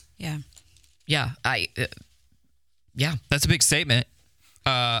do it. Yeah. Yeah. That's a big statement.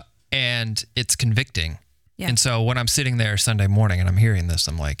 And it's convicting. Yeah. And so when I'm sitting there Sunday morning and I'm hearing this,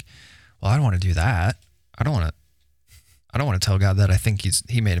 I'm like, well, I don't want to do that. I don't want to tell God that I think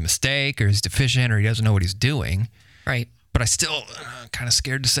he made a mistake or he's deficient or he doesn't know what he's doing. Right. But I still kind of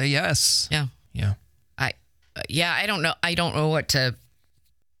scared to say yes. Yeah. Yeah. I don't know. I don't know what to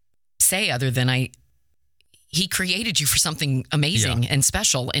say other than he created you for something amazing and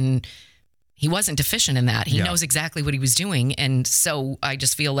special, and he wasn't deficient in that. He knows exactly what he was doing. And so I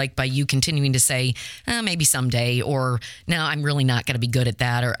just feel like by you continuing to say, maybe someday, or no, I'm really not going to be good at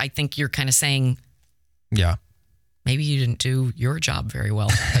that. Or I think you're kind of saying, maybe you didn't do your job very well.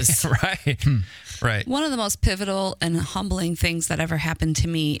 Right. Right. One of the most pivotal and humbling things that ever happened to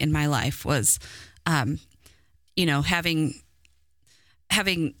me in my life was, having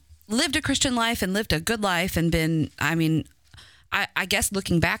lived a Christian life and lived a good life and been, I guess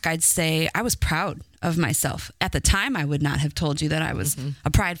looking back, I'd say I was proud of myself. At the time, I would not have told you that I was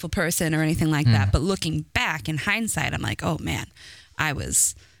a prideful person or anything like that. But looking back in hindsight, I'm like, oh man, I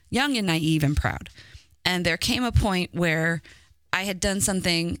was young and naive and proud. And there came a point where I had done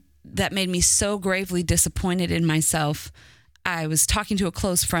something that made me so gravely disappointed in myself. I was talking to a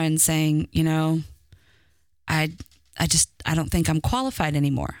close friend saying, I don't think I'm qualified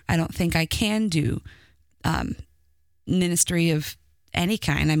anymore. I don't think I can do ministry of any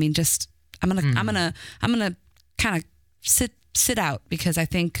kind. I mean, I'm gonna kind of sit out because I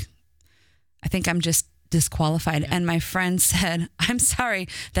think I'm just disqualified. And my friend said, "I'm sorry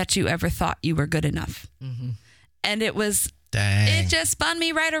that you ever thought you were good enough." Mm-hmm. And it was. Dang. It just spun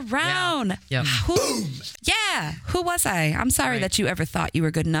me right around. Yeah. Who was I? I'm sorry that you ever thought you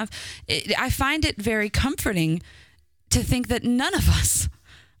were good enough. I find it very comforting to think that none of us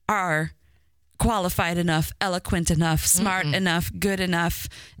are qualified enough, eloquent enough, smart enough, good enough.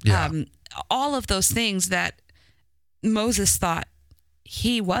 Yeah. All of those things that Moses thought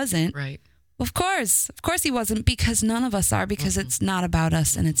he wasn't. Right. Of course he wasn't, because none of us are, because it's not about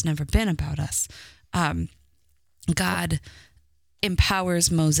us and it's never been about us. God empowers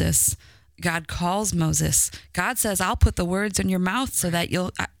Moses. God calls Moses. God says, "I'll put the words in your mouth so that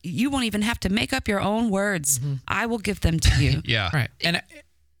you won't even have to make up your own words. I will give them to you." Yeah. Right. And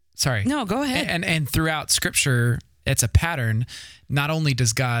sorry. No, go ahead. And throughout Scripture, it's a pattern. Not only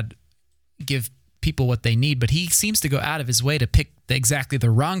does God give people what they need, but he seems to go out of his way to pick exactly the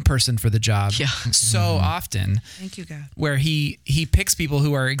wrong person for the job. Yeah. So often. Thank you, God. Where he picks people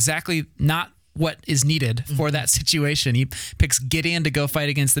who are exactly not what is needed for that situation. He picks Gideon to go fight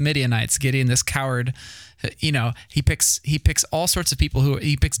against the Midianites. Gideon, this coward, he picks all sorts of people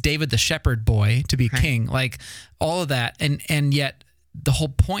he picks David, the shepherd boy, to be king, like all of that. And yet the whole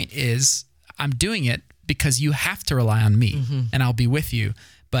point is, I'm doing it because you have to rely on me and I'll be with you.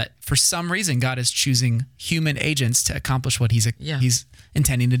 But for some reason, God is choosing human agents to accomplish what he's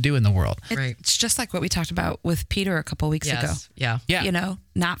intending to do in the world. It's just like what we talked about with Peter a couple weeks ago. Yeah. Yeah.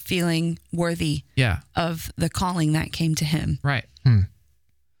 Not feeling worthy of the calling that came to him. Right.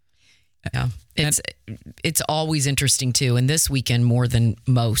 Yeah. It's always interesting too. And this weekend, more than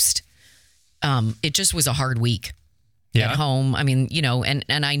most, it just was a hard week at home. I mean,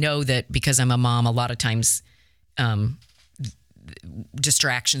 and I know that because I'm a mom, a lot of times,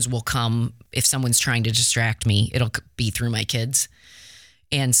 distractions will come. If someone's trying to distract me, it'll be through my kids.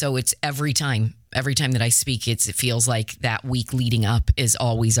 And so it's every time that I speak, it feels like that week leading up is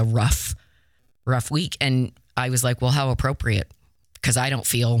always a rough week. And I was like, well, how appropriate? Because I don't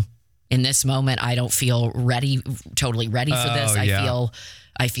feel in this moment, I don't feel totally ready for this.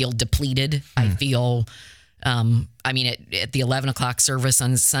 I feel depleted. I feel, at the 11 o'clock service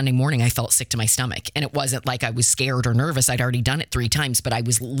on Sunday morning, I felt sick to my stomach. And it wasn't like I was scared or nervous. I'd already done it 3 times, but I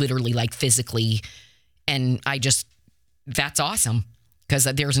was literally like physically. And that's awesome, because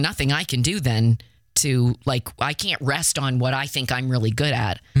there's nothing I can do then to I can't rest on what I think I'm really good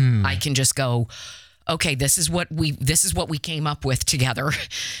at. I can just go, okay, this is what we came up with together,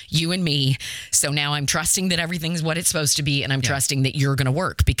 you and me. So now I'm trusting that everything's what it's supposed to be. And I'm trusting that you're going to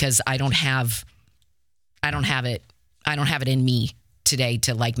work, because I don't have it in me today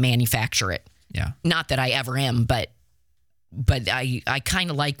to manufacture it. Yeah. Not that I ever am, but I kind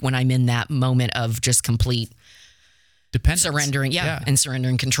of like when I'm in that moment of just complete dependence, surrendering. And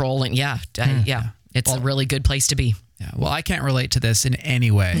surrendering control. And it's a really good place to be. Yeah. Well, I can't relate to this in any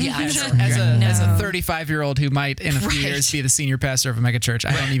way. Yeah, as a 35-year-old who might in a few years be the senior pastor of a megachurch,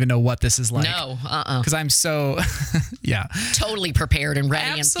 I don't even know what this is like. No, because I'm so, totally prepared and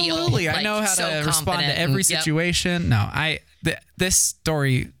ready. Absolutely, and feel I know how to respond to every situation. Yep. No, this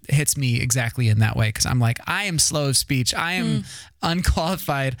story hits me exactly in that way, because I'm like, I am slow of speech, I am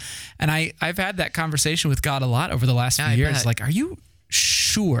unqualified, and I've had that conversation with God a lot over the last few years. Bet. Like, are you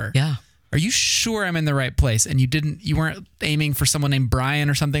sure? Yeah. Are you sure I'm in the right place? And you weren't aiming for someone named Brian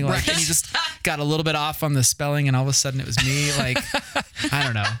or something like that. And you just got a little bit off on the spelling, and all of a sudden it was me. Like, I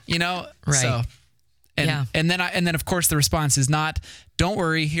don't know, Right. So, and then of course the response is not, don't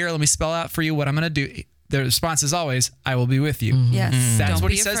worry, here, let me spell out for you what I'm going to do. The response is always, I will be with you. Yes. That's Don't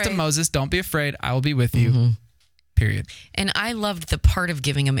what be he says to afraid. Moses. Don't be afraid. I will be with you. Period. And I loved the part of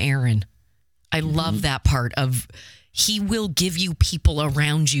giving him Aaron. I love that part of, he will give you people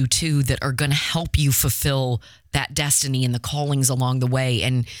around you too that are going to help you fulfill that destiny and the callings along the way.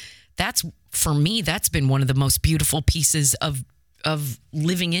 And that's, for me, that's been one of the most beautiful pieces of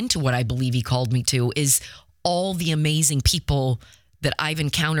living into what I believe he called me to, is all the amazing people that I've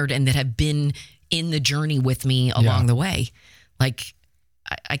encountered and that have been in the journey with me along the way. Like,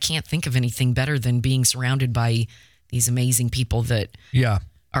 I can't think of anything better than being surrounded by these amazing people that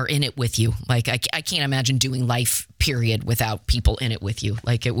are in it with you. Like, I can't imagine doing life, period, without people in it with you.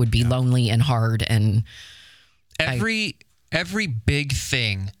 Like, it would be lonely and hard. And every big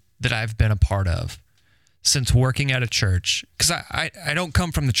thing that I've been a part of since working at a church, because I don't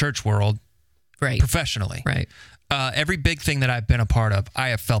come from the church world Right. professionally. Right. Every big thing that I've been a part of, I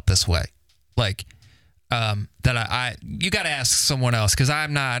have felt this way. Like, that you got to ask someone else, because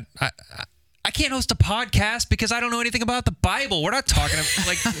I'm not, I can't host a podcast because I don't know anything about the Bible. We're not talking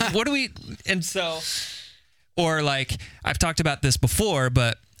like, what do we, and so, or like, I've talked about this before,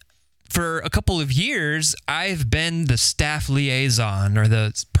 but for a couple of years, I've been the staff liaison, or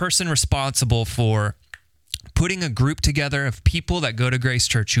the person responsible for putting a group together of people that go to Grace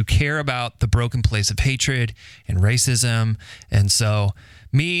Church who care about the broken place of hatred and racism. And so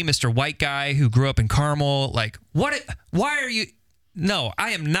me, Mr. White Guy who grew up in Carmel, like, why are you? No,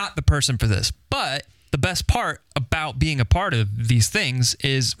 I am not the person for this. But the best part about being a part of these things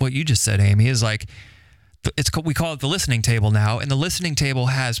is what you just said, Amy, is like, we call it the listening table now. And the listening table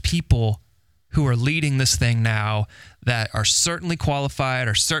has people who are leading this thing now that are certainly qualified,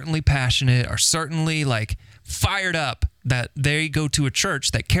 are certainly passionate, are certainly like fired up that they go to a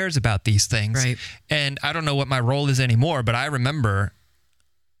church that cares about these things. Right. And I don't know what my role is anymore, but I remember,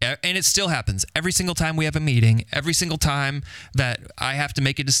 and it still happens every single time we have a meeting, every single time that I have to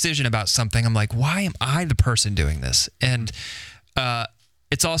make a decision about something, I'm like, why am I the person doing this? And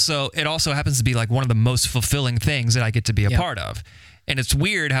it also happens to be like one of the most fulfilling things that I get to be a part of. And it's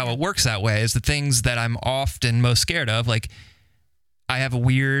weird how it works that way, is the things that I'm often most scared of. Like, I have a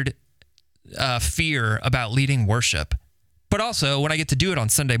weird fear about leading worship, but also when I get to do it on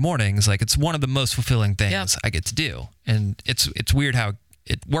Sunday mornings, like, it's one of the most fulfilling things I get to do. And it's weird how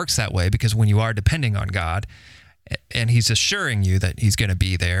it works that way, because when you are depending on God and he's assuring you that he's going to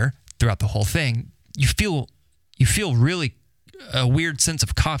be there throughout the whole thing, you feel really a weird sense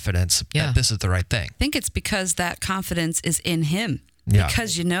of confidence that this is the right thing. I think it's because that confidence is in him, Yeah.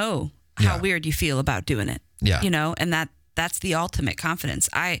 because you know how weird you feel about doing it. Yeah. You know, and that's the ultimate confidence.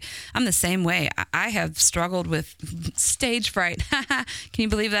 I'm the same way. I have struggled with stage fright. Can you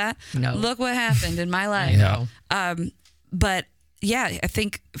believe that? No. Look what happened in my life. Yeah. But yeah, I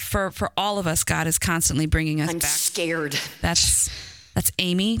think for all of us, God is constantly bringing us I'm back. scared. That's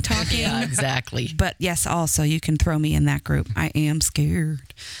Amy talking. Yeah, exactly. But yes, also you can throw me in that group. I am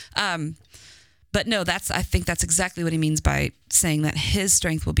scared. But no, I think that's exactly what he means by saying that his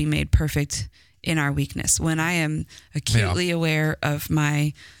strength will be made perfect in our weakness. When I am acutely aware of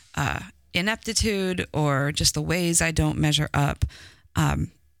my ineptitude or just the ways I don't measure up,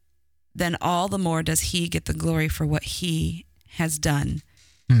 then all the more does he get the glory for what he has done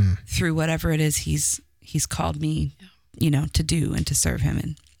through whatever it is he's called me, to do and to serve him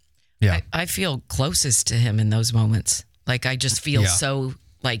in. Yeah. I feel closest to him in those moments. Like, I just feel so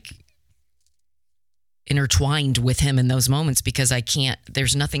like intertwined with him in those moments, because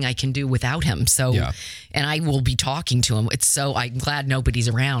there's nothing I can do without him. So, and I will be talking to him. I'm glad nobody's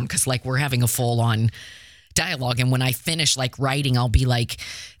around, because like, we're having a full on dialogue. And when I finish like writing, I'll be like,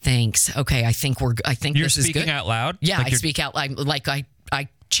 thanks. Okay. I think You're this is good. speaking out loud? Yeah. Like I speak out loud. Like I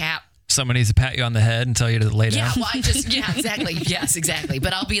chat. Someone needs to pat you on the head and tell you to lay down. Yeah, well, exactly. Yes, exactly.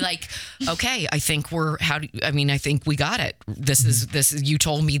 But I'll be like, okay, I think I think we got it. This is, you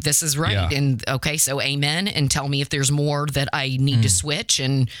told me this is right. Yeah. And okay, so amen. And tell me if there's more that I need to switch,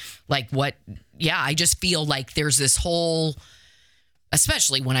 and like what, I just feel like there's this whole,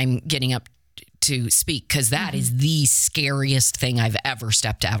 especially when I'm getting up to speak, because that is the scariest thing I've ever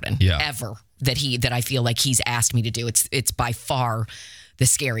stepped out in, ever, that I feel like he's asked me to do. It's by far the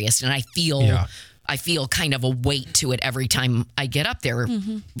scariest. And I feel kind of a weight to it every time I get up there,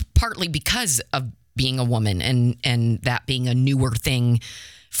 partly because of being a woman and that being a newer thing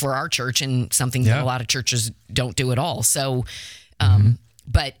for our church, and something that a lot of churches don't do at all. So,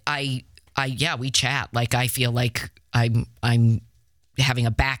 but we chat. Like, I feel like I'm having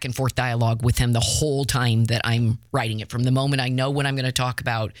a back and forth dialogue with him the whole time that I'm writing it, from the moment I know what I'm going to talk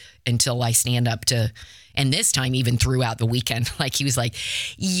about until I stand up to, and this time even throughout the weekend, like he was like,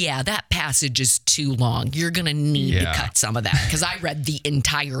 yeah, that passage is too long. You're going to need to cut some of that, because I read the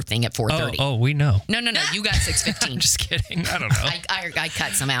entire thing at 4:30. Oh, we know. No, you got 6:15. Just kidding. I don't know. I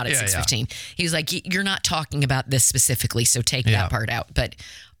cut some out at 6:15. He was like, you're not talking about this specifically, so take that part out. But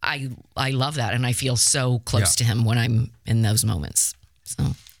I love that, and I feel so close to him when I'm in those moments.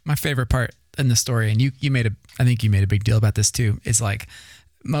 So my favorite part in the story, and I think you made a big deal about this too, is like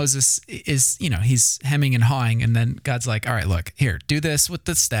Moses is, he's hemming and hawing, and then God's like, all right, look, here, do this with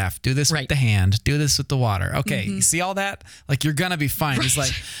the staff, do this with the hand, do this with the water. Okay, you see all that? Like, you're gonna be fine. He's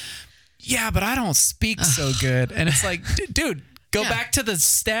like, yeah, but I don't speak so good. And it's like, dude, go back to the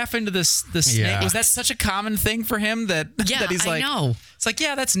staff into the snake. Yeah. Was that such a common thing for him that he's like, I know. It's like,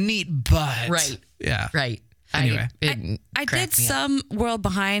 yeah, that's neat, but right. Yeah. Right. Anyway, I did some world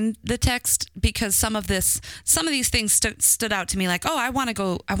behind the text because some of these things stood out to me. Like, I want to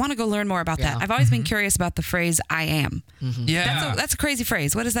go learn more about that. I've always been curious about the phrase "I am." Yeah, that's a crazy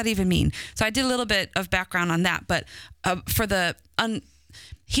phrase. What does that even mean? So I did a little bit of background on that. But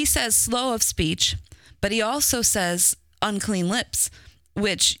he says slow of speech, but he also says unclean lips,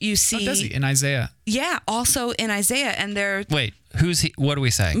 which you see. Oh, does he? In Isaiah? Yeah, also in Isaiah, and they're wait. Who's he? What are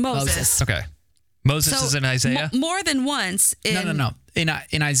we saying? Moses. Okay. Moses is in Isaiah? More than once. No.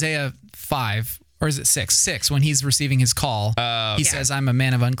 In Isaiah 5, or is it 6? 6, when he's receiving his call, he says, I'm a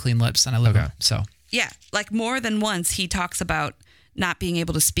man of unclean lips, and I live in. So. Yeah, like more than once he talks about not being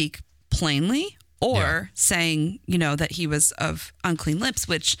able to speak plainly or saying, that he was of unclean lips,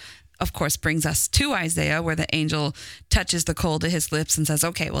 which of course brings us to Isaiah where the angel touches the coal to his lips and says,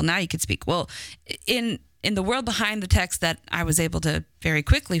 okay, well, now you can speak. Well, in the world behind the text that I was able to very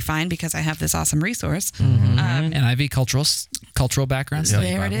quickly find because I have this awesome resource. NIV cultural background.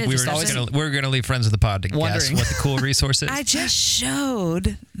 There it is. We're gonna leave friends of the pod to guess what the cool resource is. I just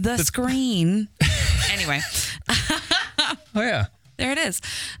showed the screen. Anyway. Oh yeah. There it is.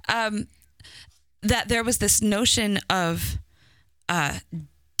 That there was this notion of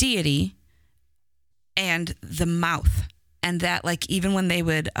deity and the mouth. And that, like, even when they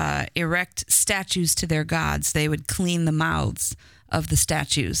would erect statues to their gods, they would clean the mouths of the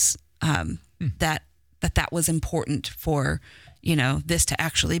statues. That was important for, this to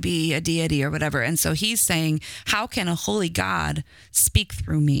actually be a deity or whatever. And so he's saying, how can a holy God speak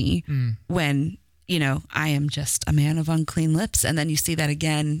through me when, I am just a man of unclean lips? And then you see that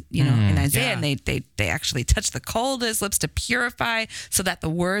again, in Isaiah, and they actually touch the coal to his lips to purify so that the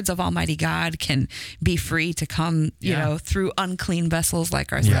words of Almighty God can be free to come, through unclean vessels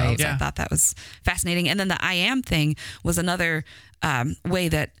like ourselves. I thought that was fascinating. And then the I am thing was another way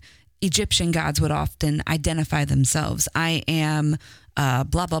that Egyptian gods would often identify themselves. I am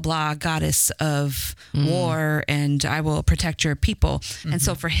blah, blah, blah, goddess of war, and I will protect your people. And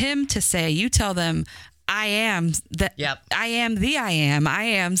so for him to say, you tell them, I am that. Yep. I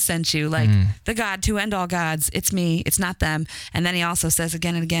am sent you, like the God to end all gods. It's me. It's not them. And then he also says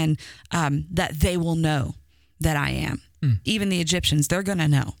again and again that they will know that I am. Even the Egyptians, they're going to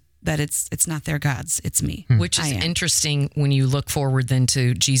know that it's not their gods. It's me. Which is interesting when you look forward then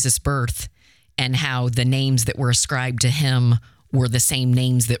to Jesus' birth and how the names that were ascribed to him were the same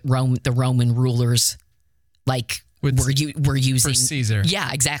names that the Roman rulers were using for Caesar.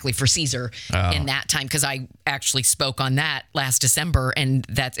 Yeah, exactly, for Caesar in that time. Because I actually spoke on that last December, and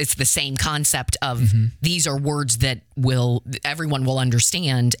it's the same concept of these are words that everyone will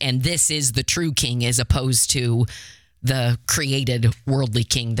understand, and this is the true king as opposed to the created worldly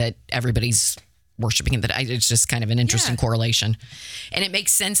king that everybody's worshiping. It's just kind of an interesting correlation. And it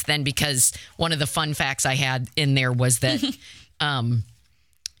makes sense then, because one of the fun facts I had in there was that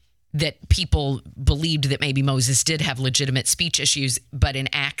that people believed that maybe Moses did have legitimate speech issues, but in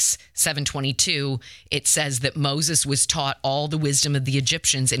Acts 7:22, it says that Moses was taught all the wisdom of the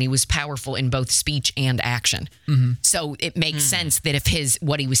Egyptians, and he was powerful in both speech and action. So it makes sense that if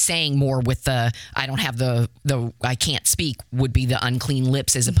what he was saying more with the I don't have the I can't speak would be the unclean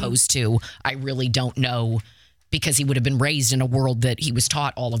lips as opposed to I really don't know, because he would have been raised in a world that he was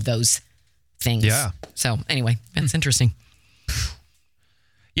taught all of those things. Yeah. So anyway, that's interesting.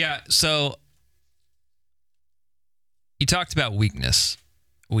 Yeah, so you talked about weaknesses.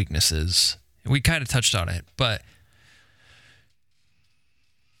 We kind of touched on it, but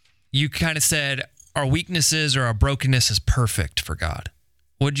you kind of said our weaknesses or our brokenness is perfect for God.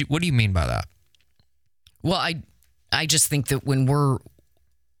 What do you mean by that? Well, I just think that when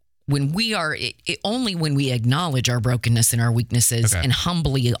we acknowledge our brokenness and our weaknesses and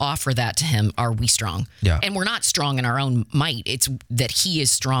humbly offer that to him, are we strong? Yeah. And we're not strong in our own might. It's that he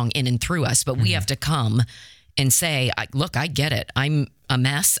is strong in and through us, but we have to come and say, look, I get it. I'm a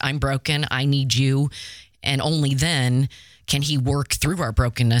mess. I'm broken. I need you. And only then can he work through our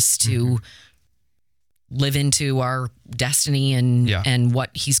brokenness to live into our destiny and what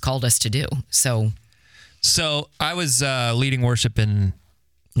he's called us to do. So I was leading worship in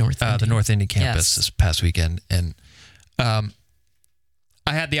the North Indy campus this past weekend, and I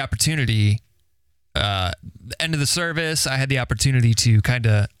had the opportunity, the end of the service, I had the opportunity to kind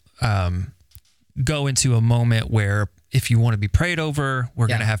of go into a moment where if you want to be prayed over, we're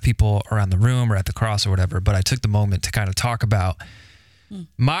going to have people around the room or at the cross or whatever, but I took the moment to kind of talk about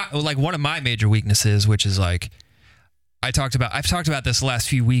one of my major weaknesses, which is I've talked about this the last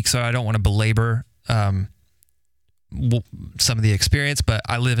few weeks, so I don't want to belabor some of the experience, but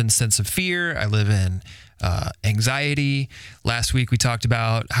I live in a sense of fear. I live in anxiety. Last week we talked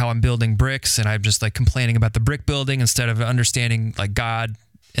about how I'm building bricks, and I'm just like complaining about the brick building instead of understanding like God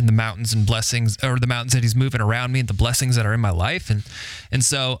and the mountains and blessings, or the mountains that he's moving around me and the blessings that are in my life. And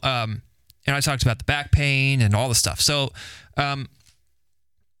so, and I talked about the back pain and all the stuff. So,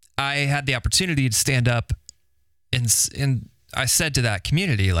 I had the opportunity to stand up and I said to that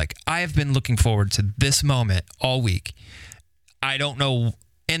community, like, I have been looking forward to this moment all week. I don't know.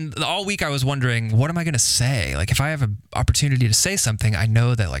 And all week I was wondering, what am I going to say? Like, if I have an opportunity to say something, I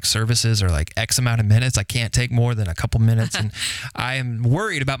know that like services are like X amount of minutes. I can't take more than a couple minutes. And I am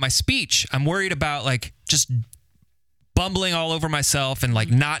worried about my speech. I'm worried about like just bumbling all over myself and like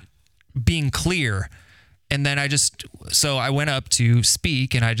not being clear. And then so I went up to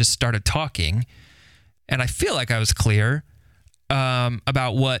speak and I just started talking, and I feel like I was clear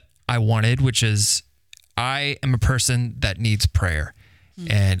about what I wanted, which is I am a person that needs prayer.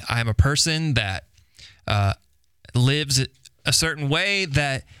 And I'm a person that lives a certain way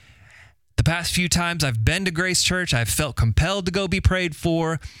that the past few times I've been to Grace Church, I've felt compelled to go be prayed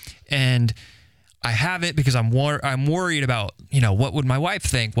for. And I haven't, because I'm worried about, what would my wife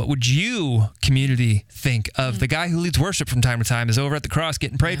think? What would you, community, think of the guy who leads worship from time to time is over at the cross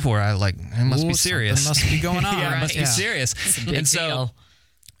getting prayed for? It must be serious. Something must be going on. Yeah, right? It must be serious. It's a big And so deal.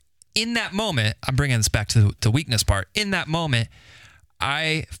 in that moment, I'm bringing this back to the weakness part. In that moment,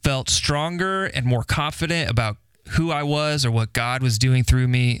 I felt stronger and more confident about who I was or what God was doing through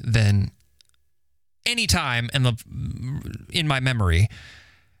me than any time in my memory.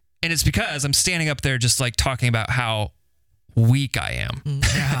 And it's because I'm standing up there just like talking about how weak I am.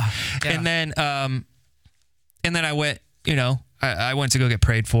 Yeah. And then I went, I went to go get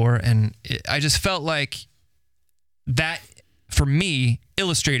prayed for, and I just felt like that for me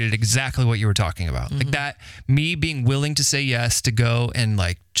illustrated exactly what you were talking about. Like that, me being willing to say yes to go and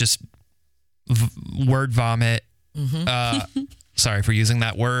like just word vomit. Sorry for using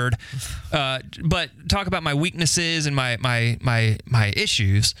that word. But talk about my weaknesses and my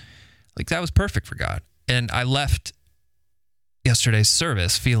issues. Like that was perfect for God. And I left yesterday's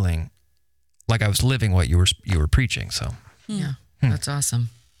service feeling like I was living what you were preaching. So Yeah, that's awesome.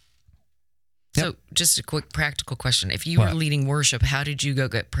 Yep. So, just a quick practical question: if you were leading worship, how did you go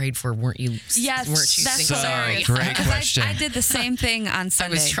get prayed for? Weren't you? Yes, weren't you that's singing? hilarious. Great Because question. I did the same thing on I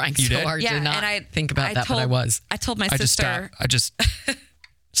Sunday. was trying You so did? hard to not think about that, but I was. I told my I just sister. stopped. I just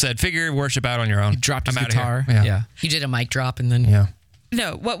said, figure worship out on your own. Dropped his I'm outta guitar. here. Yeah. You did a mic drop, and then Yeah.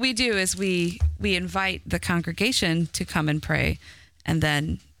 No, what we do is we invite the congregation to come and pray, and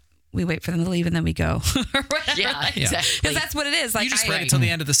then we wait for them to leave, and then we go. yeah, exactly. Because that's what it is. Like You just I, waited till the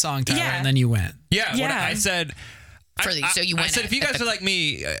end of the song, Tyler, Yeah. and then you went. Yeah. What Yeah. I said. So you went I said, if you at guys the- are like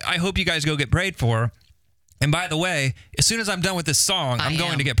me, I hope you guys go get prayed for. And by the way, as soon as I'm done with this song, I'm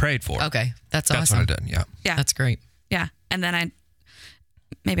going to get prayed for. Okay, that's That's awesome. what I did. Yeah. Yeah, That's great. yeah. And then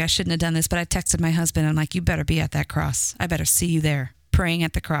maybe I shouldn't have done this, but I texted my husband. I'm like, you better be at that cross. I better see you there praying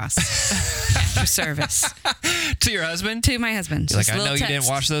at the cross after service. To your husband? To my husband. He's like, Just I a know little you didn't text.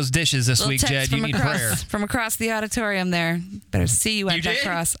 wash those dishes this Little week, text Jed. You from need across, prayer. from across the auditorium there. Better see you at You that did?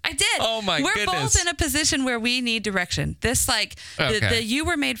 cross. I did. Oh, my We're goodness. both in a position where we need direction. This, like, Okay. the You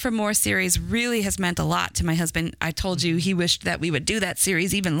Were Made for More series really has meant a lot to my husband. I told you he wished that we would do that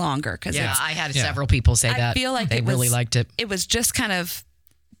series even longer. Because Yeah, I had several people say that. I feel like they it really was, liked it. It was just kind of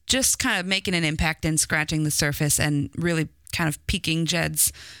making an impact and scratching the surface and really kind of piquing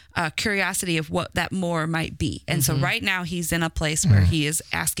Jed's curiosity of what that more might be. And so right now he's in a place where he is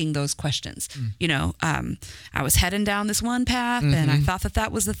asking those questions. I was heading down this one path and I thought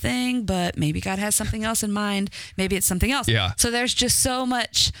that was the thing, but maybe God has something else in mind. Maybe it's something else. Yeah. So there's just so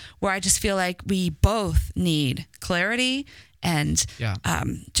much where I just feel like we both need clarity and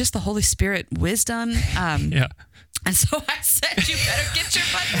just the Holy Spirit wisdom. Yeah. And so I said, you better get your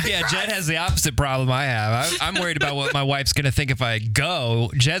butt. Yeah, Jed has the opposite problem I have. I'm worried about what my wife's going to think if I go.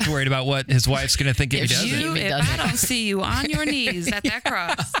 Jed's worried about what his wife's going to think if he doesn't. If I don't see you on your knees at that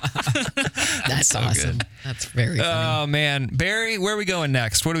cross. That's so awesome. good. That's very funny. Oh, man. Barry, where are we going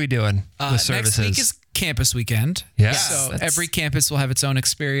next? What are we doing with services? Next week is campus weekend. Yes. So every campus will have its own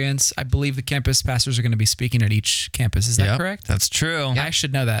experience. I believe the campus pastors are going to be speaking at each campus. Is that Yep, correct? That's true. I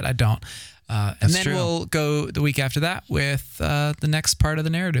should know that. I don't. And That's then true. we'll go the week after that with the next part of the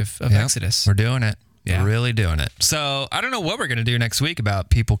narrative of Yep. Exodus. We're doing it. Yeah. We're really doing it. So I don't know what we're going to do next week about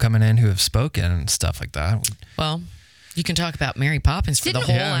people coming in who have spoken and stuff like that. Well, you can talk about Mary Poppins for the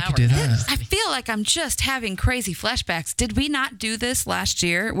whole we hour. could do that. I feel like I'm just having crazy flashbacks. Did we not do this last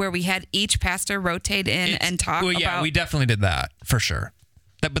year where we had each pastor rotate in and talk Well, yeah, about... we definitely did that for sure.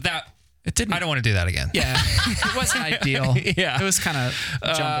 But It didn't. I don't want to do that again. Yeah, it wasn't ideal. Yeah. It was kind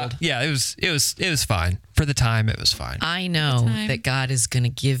of jumbled. Yeah, it was fine. For the time, it was fine. I know that God is going to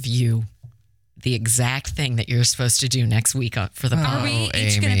give you the exact thing that you're supposed to do next week for the Are pod. we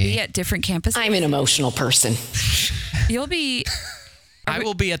each going to Amy. be at different campuses? I'm an emotional person. You'll be. I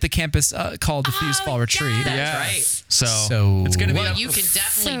will be at the campus called the Fuse Fall Retreat. That's right. So it's going to be Well, up- you can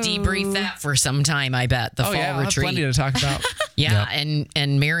definitely debrief that for some time, I bet, the fall I'll have retreat. plenty to talk about. Yeah,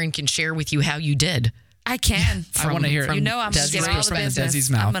 and Marin can share with you how you did. I can. I want to hear it. You know I'm going Desi's to get all the perspective. business. Desi's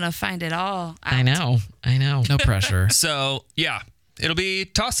mouth. I'm going to find it all out. I know. No pressure. So yeah, it'll be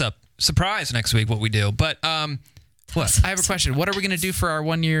toss-up surprise next week what we do. But what? I have a question. What are we going to do for our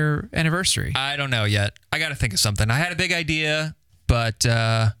 1 year anniversary? I don't know yet. I got to think of something. I had a big idea, but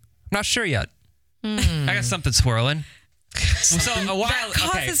I'm not sure yet. I got something swirling. So a while. That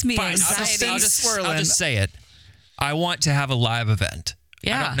causes me fine. anxiety. I'll just say it. I want to have a live event.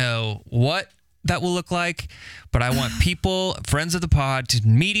 Yeah. I don't know what that will look like, but I want people, friends of the pod, to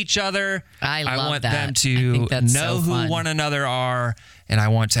meet each other. I love want that. them I to think that's know so who fun. one another are, and I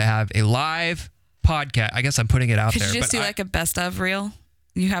want to have a live podcast. I guess I'm putting it out Could there. you just but do like a best of reel?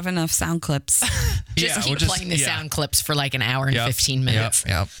 You have enough sound clips. Just keep playing the sound clips for like an hour and Yep. 15 minutes.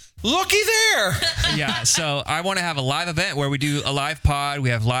 Yep. Looky there. Yeah, so I want to have a live event where we do a live pod. We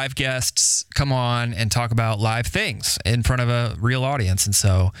have live guests come on and talk about live things in front of a real audience, and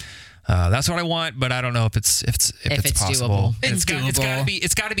so that's what I want. But I don't know if it's possible. doable. And It's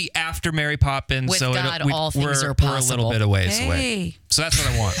it's got to be after Mary Poppins. With so God, all things are We're a possible. little bit of ways Hey. away. So that's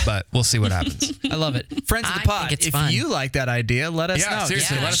what I want. But we'll see what happens. I love it. Friends of the I pod, think it's if fun. you like that idea, let us Yeah, know.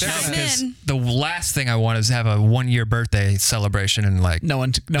 seriously, Yeah, let us know chime because in. the last thing I want is to have a 1 year birthday celebration and like No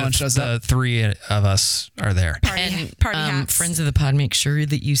one shows the up. three of us are there. And Party hats. friends of the pod, make sure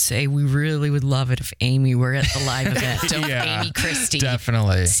that you say we really would love it if Amy were at the live event. Don't Yeah, Amy Christie.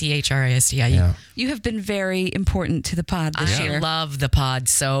 Definitely. CHRISTIE. Yeah. You have been very important to the pod this I year. love the pod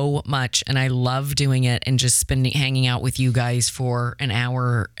so much, and I love doing it and just hanging out with you guys for an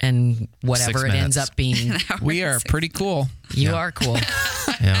hour and whatever 6 it ends minutes. up being. We are pretty cool. You are cool.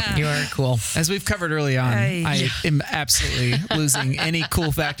 Yeah. You are cool. As we've covered early on, Aye. I am absolutely losing any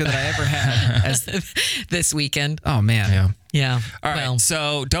cool factor that I ever had. This weekend. Oh, man. Yeah. Yeah. All right. Well,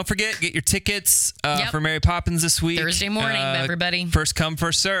 So don't forget, get your tickets Yep. for Mary Poppins this week. Thursday morning, everybody. First come,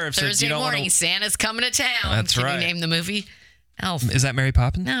 first serve. So Thursday you don't morning, wanna- Santa's coming to town. That's Can right. you name the movie? Elf. Is that Mary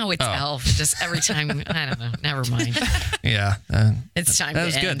Poppins? No, it's Oh. Elf. Just every time, I don't know. Never mind. Yeah. It's time That to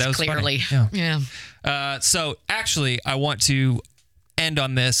was end, good. That was funny. clearly. Yeah. Yeah. So actually, I want to end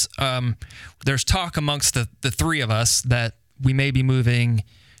on this. There's talk amongst the three of us that we may be moving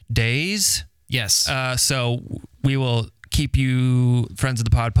days. Yes. So we will keep you, friends of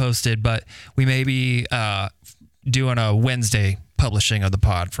the pod, posted, but we may be doing a Wednesday publishing of the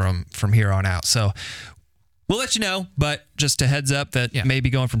pod from here on out. So we'll let you know, but just a heads up that Yeah. may be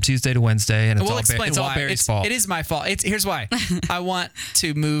going from Tuesday to Wednesday, and we'll explain it's all why. Barry's fault. It is my fault. Here's why. I want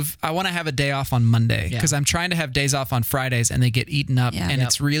to move. I want to have a day off on Monday because I'm trying to have days off on Fridays and they get eaten up, Yeah. and Yep.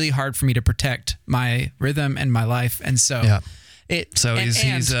 it's really hard for me to protect my rhythm and my life. And so, Yeah. he's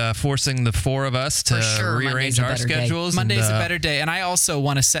He's forcing the four of us to For sure, Monday's rearrange a our better day. schedules. Monday's a better day, and I also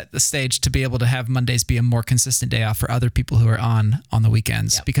want to set the stage to be able to have Mondays be a more consistent day off for other people who are on the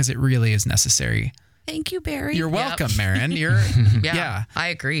weekends because it really is necessary. Thank you, Barry. You're welcome, Marin. You're Yeah. I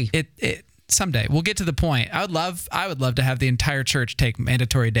agree. It someday we'll get to the point. I would love to have the entire church take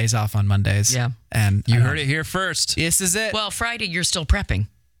mandatory days off on Mondays. Yeah. And You heard it here first. This is it. Well, Friday, you're still prepping.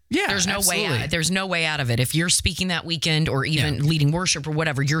 yeah. There's no way absolutely. out. There's no way out of it. If you're speaking that weekend or even leading worship or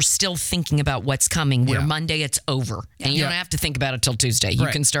whatever, you're still thinking about what's coming. Where Yeah. Monday it's over, and you don't have to think about it till Tuesday. You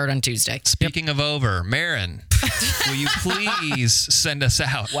Right. can start on Tuesday. Speaking of over, Marin, will you please send us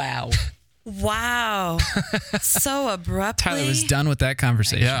out? Wow. Wow. So abruptly. Tyler was done with that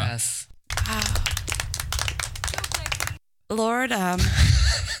conversation. Yeah. Yes. Lord,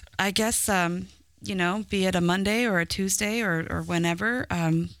 I guess, be it a Monday or a Tuesday or whenever,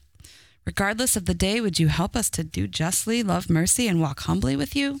 regardless of the day, would you help us to do justly, love mercy, and walk humbly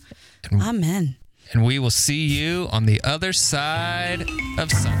with you? Amen. And we will see you on the other side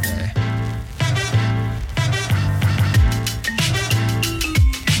of Sunday.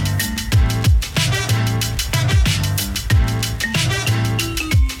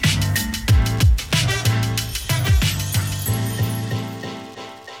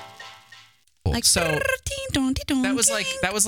 Like, So that was